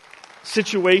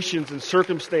situations and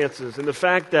circumstances and the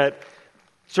fact that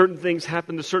certain things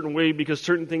happen a certain way because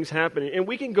certain things happen. And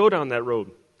we can go down that road.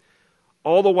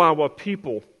 All the while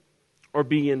people are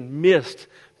being missed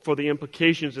for the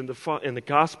implications in the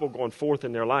gospel going forth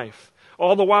in their life.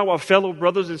 All the while fellow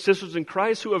brothers and sisters in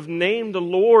Christ who have named the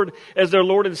Lord as their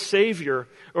Lord and Savior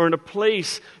are in a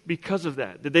place because of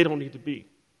that they don't need to be.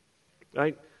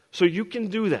 Right? So you can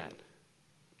do that.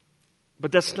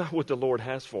 But that's not what the Lord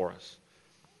has for us.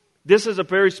 This is a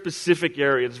very specific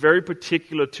area. It's very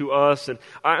particular to us, and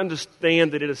I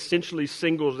understand that it essentially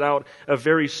singles out a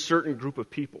very certain group of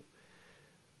people.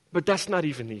 But that's not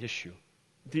even the issue.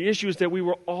 The issue is that we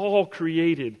were all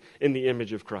created in the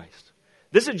image of Christ.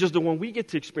 This is just the one we get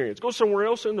to experience. Go somewhere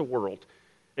else in the world,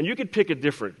 and you could pick a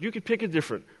different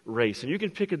race, and you can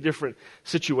pick a different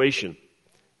situation.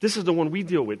 This is the one we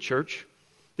deal with, church.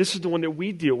 This is the one that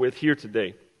we deal with here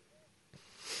today.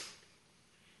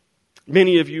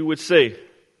 Many of you would say,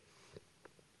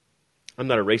 I'm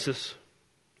not a racist,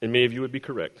 and many of you would be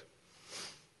correct.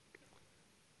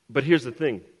 But here's the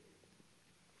thing.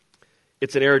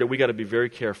 It's an area that we got to be very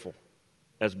careful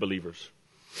as believers.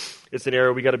 It's an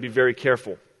area we got to be very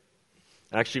careful.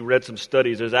 I actually read some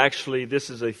studies. This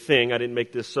is a thing, I didn't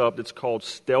make this up, it's called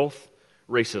stealth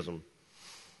racism.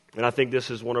 And I think this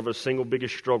is one of the single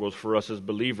biggest struggles for us as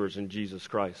believers in Jesus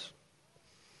Christ.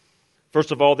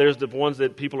 First of all, there's the ones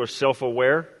that people are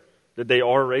self-aware that they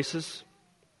are racist,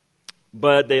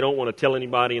 but they don't want to tell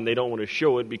anybody and they don't want to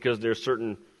show it because there's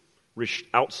certain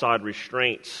outside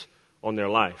restraints on their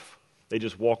life. They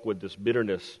just walk with this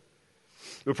bitterness.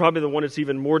 But probably the one that's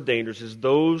even more dangerous is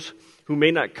those who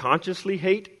may not consciously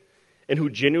hate and who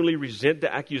genuinely resent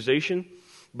the accusation,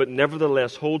 but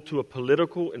nevertheless hold to a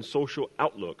political and social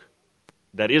outlook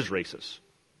that is racist.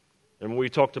 And when we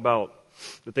talked about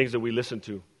the things that we listen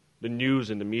to, the news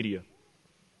and the media,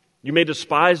 you may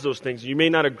despise those things. You may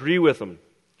not agree with them.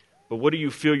 But what do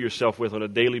you fill yourself with on a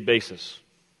daily basis?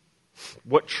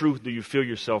 What truth do you fill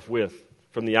yourself with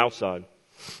from the outside?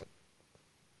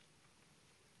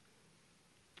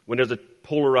 When there's a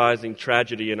polarizing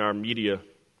tragedy in our media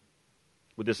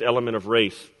with this element of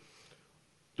race,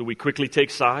 do we quickly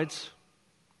take sides?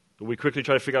 Do we quickly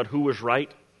try to figure out who was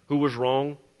right, who was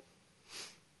wrong?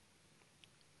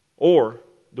 Or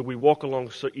do we walk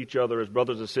alongside each other as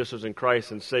brothers and sisters in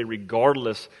Christ and say,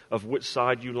 regardless of which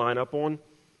side you line up on,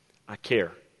 I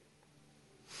care?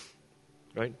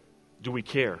 Right? Do we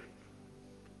care?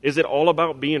 Is it all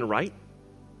about being right?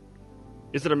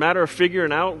 Is it a matter of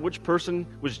figuring out which person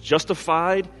was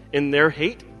justified in their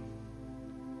hate?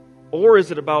 Or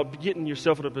is it about getting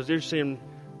yourself in a position saying,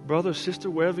 brother, sister,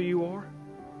 wherever you are,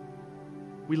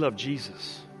 we love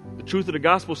Jesus. The truth of the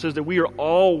gospel says that we are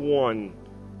all one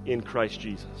in Christ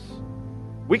Jesus.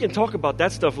 We can talk about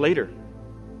that stuff later,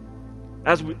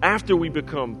 after we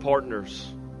become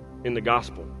partners in the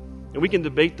gospel. And we can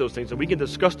debate those things and we can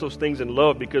discuss those things in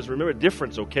love, because remember,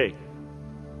 difference okay.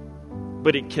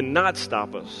 But it cannot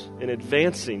stop us in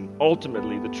advancing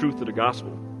ultimately the truth of the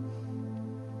gospel.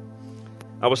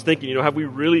 I was thinking, have we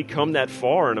really come that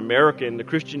far in America in the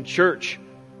Christian church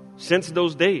since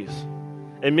those days?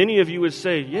 And many of you would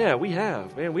say, yeah, we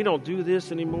have. Man, we don't do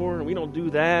this anymore, and we don't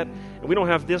do that, and we don't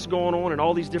have this going on in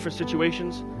all these different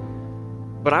situations.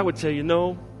 But I would tell you,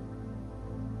 no,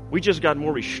 we just got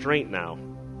more restraint now.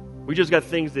 We just got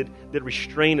things that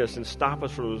restrain us and stop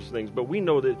us from those things. But we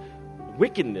know that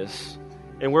wickedness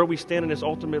and where we stand in this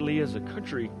ultimately as a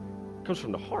country comes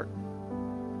from the heart.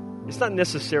 It's not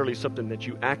necessarily something that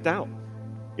you act out.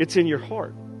 It's in your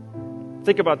heart.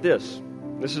 Think about this.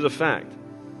 This is a fact.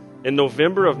 In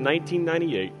November of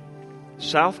 1998,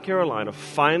 South Carolina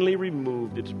finally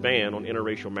removed its ban on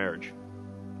interracial marriage.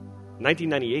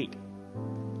 1998.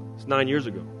 It's 9 years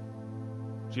ago.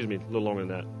 Excuse me, a little longer than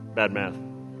that. Bad math.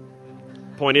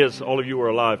 Point is, all of you are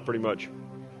alive, pretty much.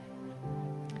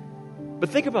 But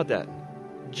think about that.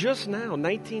 Just now,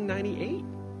 1998.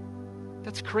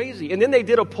 That's crazy. And then they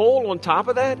did a poll on top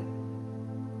of that,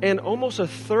 and almost a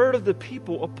third of the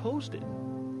people opposed it.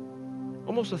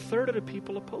 Almost a third of the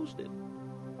people opposed it.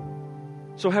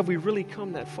 So have we really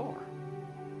come that far?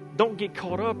 Don't get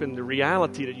caught up in the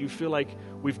reality that you feel like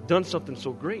we've done something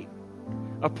so great.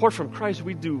 Apart from Christ,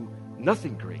 we do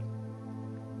nothing great.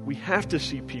 We have to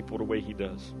see people the way he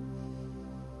does.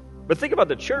 But think about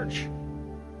the church.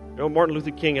 You know, Martin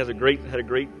Luther King had a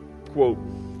great quote.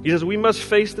 He says, we must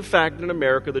face the fact that in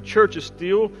America, the church is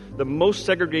still the most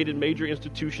segregated major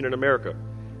institution in America.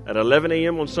 At 11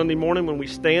 a.m. on Sunday morning, when we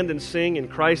stand and sing,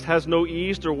 and Christ has no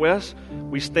east or west,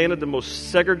 we stand at the most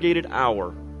segregated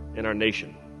hour in our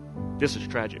nation. This is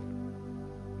tragic.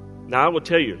 Now, I will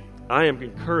tell you, I am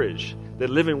encouraged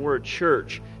that Living Word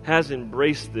Church has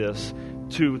embraced this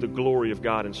to the glory of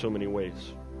God in so many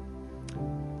ways.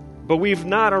 But we've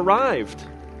not arrived.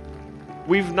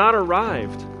 We've not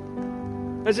arrived.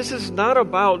 As this is not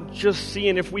about just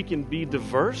seeing if we can be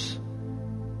diverse.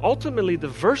 Ultimately,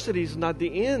 diversity is not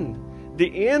the end.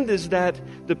 The end is that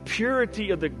the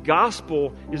purity of the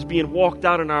gospel is being walked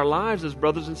out in our lives as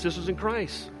brothers and sisters in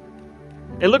Christ.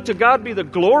 And look, to God be the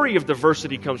glory of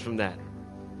diversity comes from that.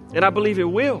 And I believe it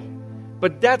will.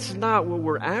 But that's not what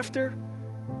we're after.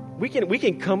 We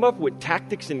can come up with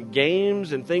tactics and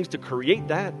games and things to create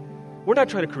that. We're not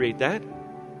trying to create that.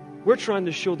 We're trying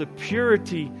to show the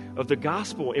purity of the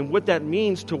gospel and what that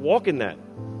means to walk in that.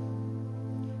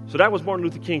 So that was Martin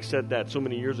Luther King said that so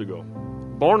many years ago.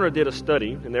 Barna did a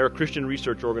study, and they're a Christian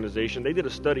research organization. They did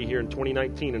a study here in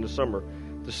 2019 in the summer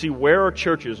to see where are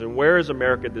churches and where is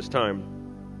America at this time.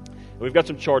 And we've got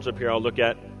some charts up here I'll look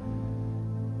at.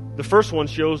 The first one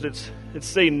shows it's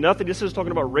say nothing. This is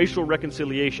talking about racial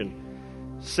reconciliation.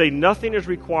 Say nothing is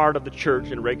required of the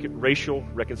church in racial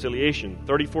reconciliation.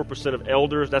 34% of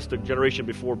elders, that's the generation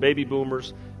before baby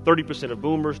boomers, 30% of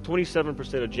boomers,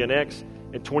 27% of Gen X,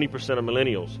 and 20% of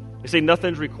millennials. They say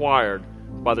nothing's required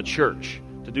by the church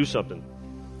to do something.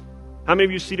 How many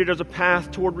of you see that there's a path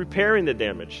toward repairing the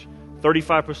damage?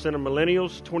 35% of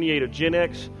millennials, 28% of Gen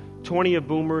X, 20% of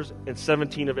boomers, and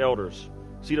 17% of elders.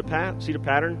 See the path? See the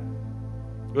pattern?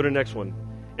 Go to the next one.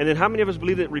 And then how many of us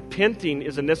believe that repenting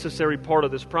is a necessary part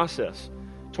of this process?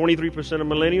 23% of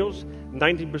millennials,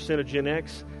 19% of Gen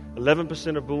X,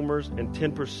 11% of boomers, and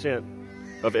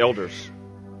 10% of elders.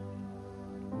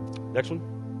 Next one.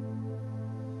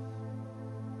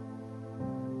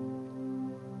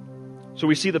 So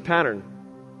we see the pattern.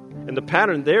 And the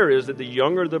pattern there is that the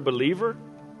younger the believer,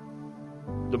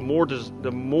 the more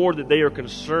that they are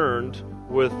concerned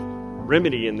with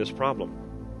remedying this problem.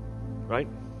 Right?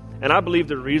 And I believe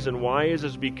the reason why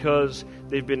is because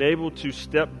they've been able to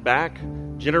step back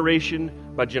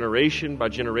generation by generation by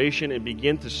generation and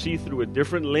begin to see through a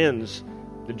different lens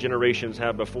the generations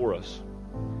have before us.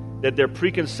 That their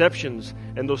preconceptions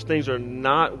and those things are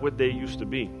not what they used to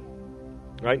be.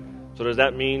 Right? So does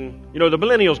that mean, the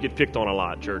millennials get picked on a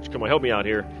lot, church. Come on, help me out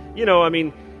here.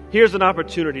 Here's an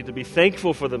opportunity to be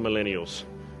thankful for the millennials.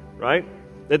 Right?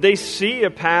 That they see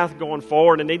a path going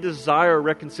forward and they desire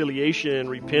reconciliation and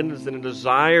repentance and a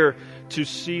desire to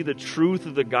see the truth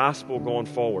of the gospel going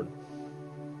forward.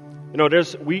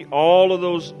 All of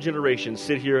those generations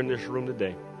sit here in this room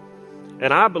today.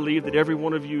 And I believe that every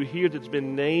one of you here that's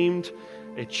been named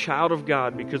a child of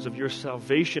God because of your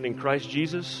salvation in Christ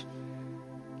Jesus,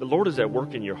 the Lord is at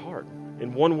work in your heart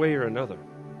in one way or another,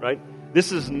 right?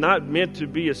 This is not meant to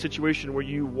be a situation where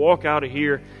you walk out of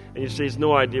here and you say, "There's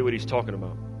no idea what he's talking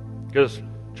about." Because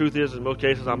truth is, in most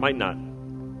cases, I might not.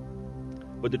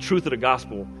 But the truth of the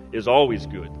gospel is always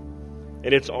good.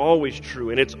 And it's always true.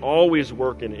 And it's always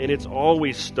working. And it's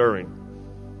always stirring.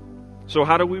 So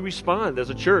how do we respond as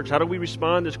a church? How do we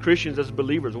respond as Christians, as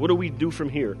believers? What do we do from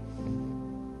here?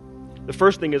 The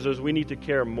first thing is we need to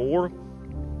care more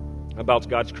about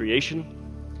God's creation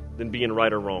than being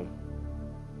right or wrong.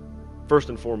 First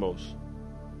and foremost.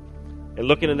 And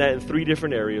looking at that in three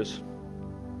different areas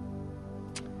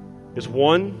is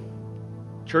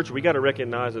one, church, we got to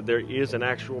recognize that there is an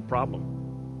actual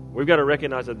problem. We've got to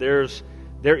recognize that there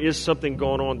is something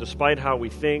going on despite how we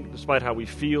think, despite how we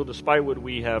feel, despite what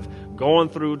we have gone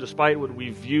through, despite what we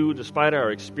view, despite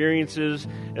our experiences,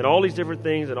 and all these different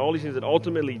things and all these things that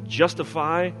ultimately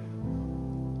justify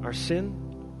our sin.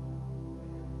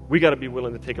 We got to be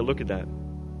willing to take a look at that.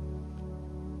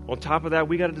 On top of that,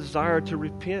 we got a desire to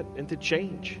repent and to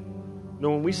change. You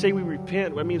know, when we say we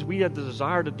repent, that means we have the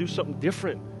desire to do something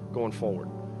different going forward.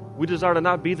 We desire to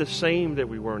not be the same that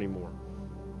we were anymore.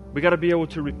 We got to be able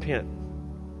to repent.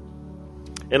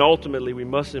 And ultimately, we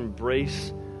must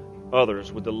embrace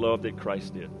others with the love that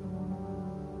Christ did.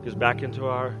 Because back in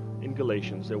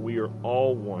Galatians, that we are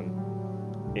all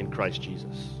one in Christ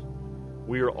Jesus.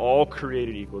 We are all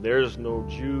created equal. There is no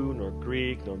Jew, nor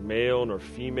Greek, nor male, nor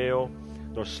female,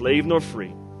 nor slave, nor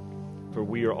free. For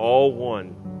we are all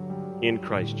one in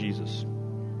Christ Jesus.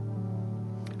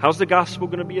 How's the gospel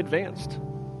going to be advanced?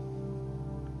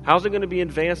 How's it going to be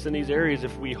advanced in these areas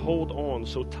if we hold on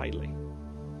so tightly?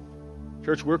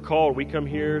 Church, we're called. We come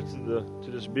here to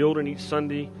this building each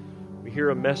Sunday. We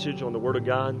hear a message on the Word of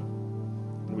God.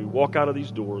 And we walk out of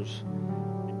these doors.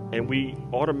 And we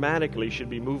automatically should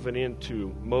be moving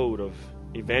into mode of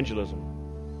evangelism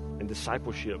and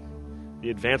discipleship, the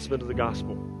advancement of the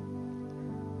gospel.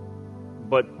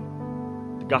 But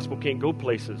the gospel can't go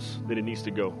places that it needs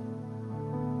to go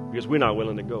because we're not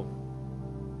willing to go.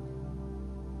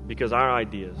 Because our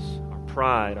ideas, our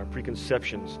pride, our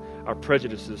preconceptions, our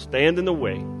prejudices stand in the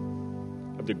way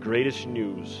of the greatest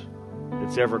news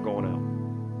that's ever gone out.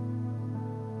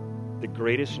 The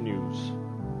greatest news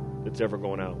that's ever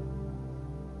gone out.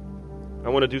 I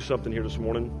want to do something here this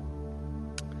morning.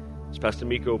 As Pastor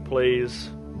Miko plays,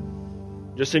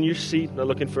 just in your seat, not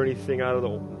looking for anything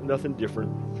nothing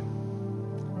different.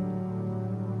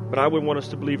 But I would want us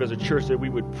to believe as a church that we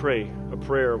would pray a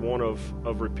prayer, one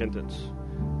of repentance.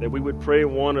 That we would pray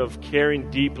one of caring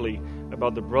deeply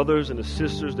about the brothers and the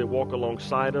sisters that walk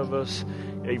alongside of us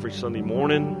every Sunday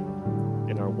morning,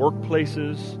 in our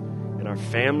workplaces, in our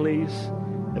families,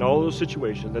 in all those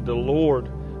situations, that the Lord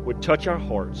would touch our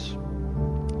hearts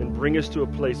and bring us to a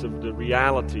place of the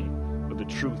reality of the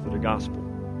truth of the gospel.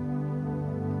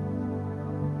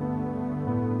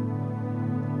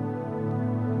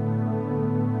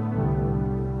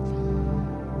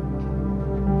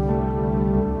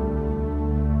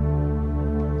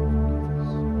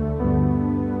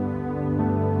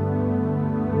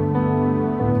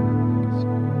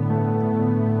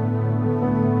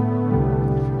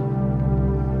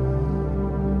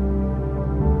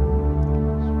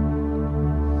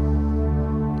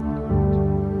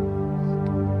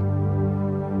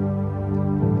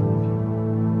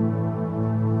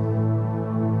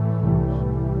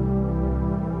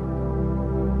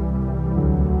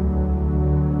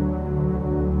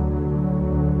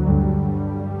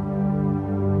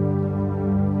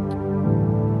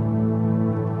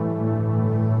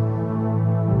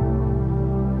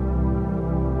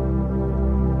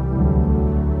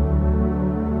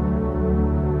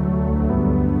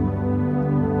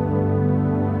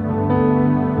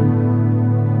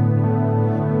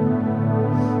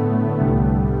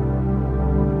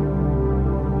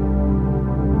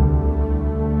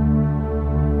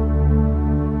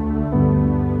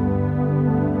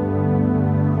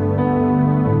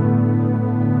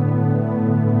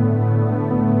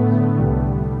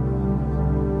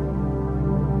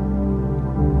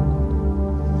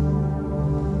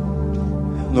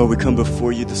 Lord, we come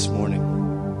before you this morning,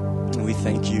 and we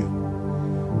thank you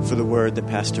for the word that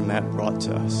Pastor Matt brought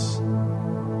to us.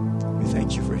 We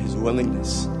thank you for his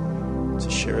willingness to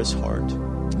share his heart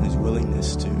and his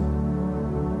willingness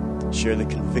to share the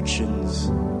convictions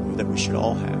that we should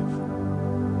all have.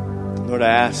 Lord, I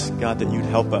ask, God, that you'd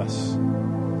help us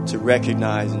to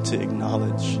recognize and to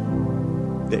acknowledge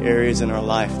the areas in our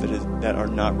life that are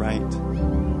not right.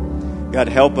 God,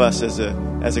 help us as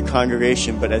a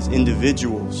congregation, but as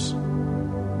individuals,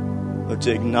 Lord,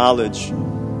 to acknowledge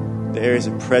the areas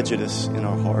of prejudice in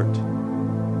our heart.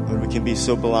 Lord, we can be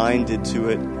so blinded to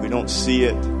it, we don't see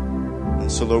it.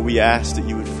 And so, Lord, we ask that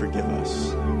you would forgive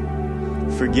us.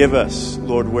 Forgive us,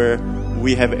 Lord, where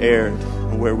we have erred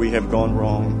and where we have gone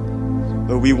wrong.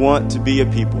 Lord, we want to be a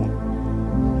people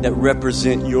that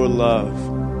represent your love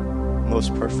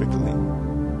most perfectly.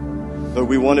 Lord,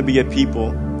 we want to be a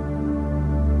people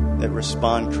that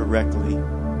respond correctly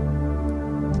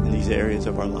in these areas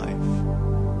of our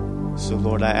life. So,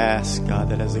 Lord, I ask, God,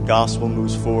 that as the gospel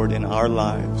moves forward in our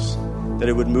lives, that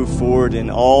it would move forward in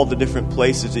all the different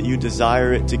places that you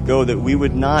desire it to go, that we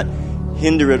would not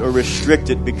hinder it or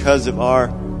restrict it because of our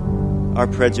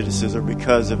prejudices or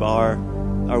because of our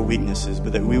weaknesses,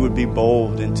 but that we would be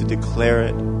bold and to declare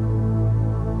it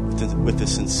with a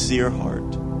sincere heart.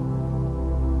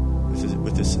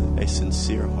 With a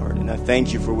sincere heart. And I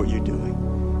thank you for what you're doing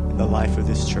in the life of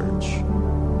this church.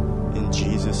 In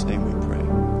Jesus' name we pray.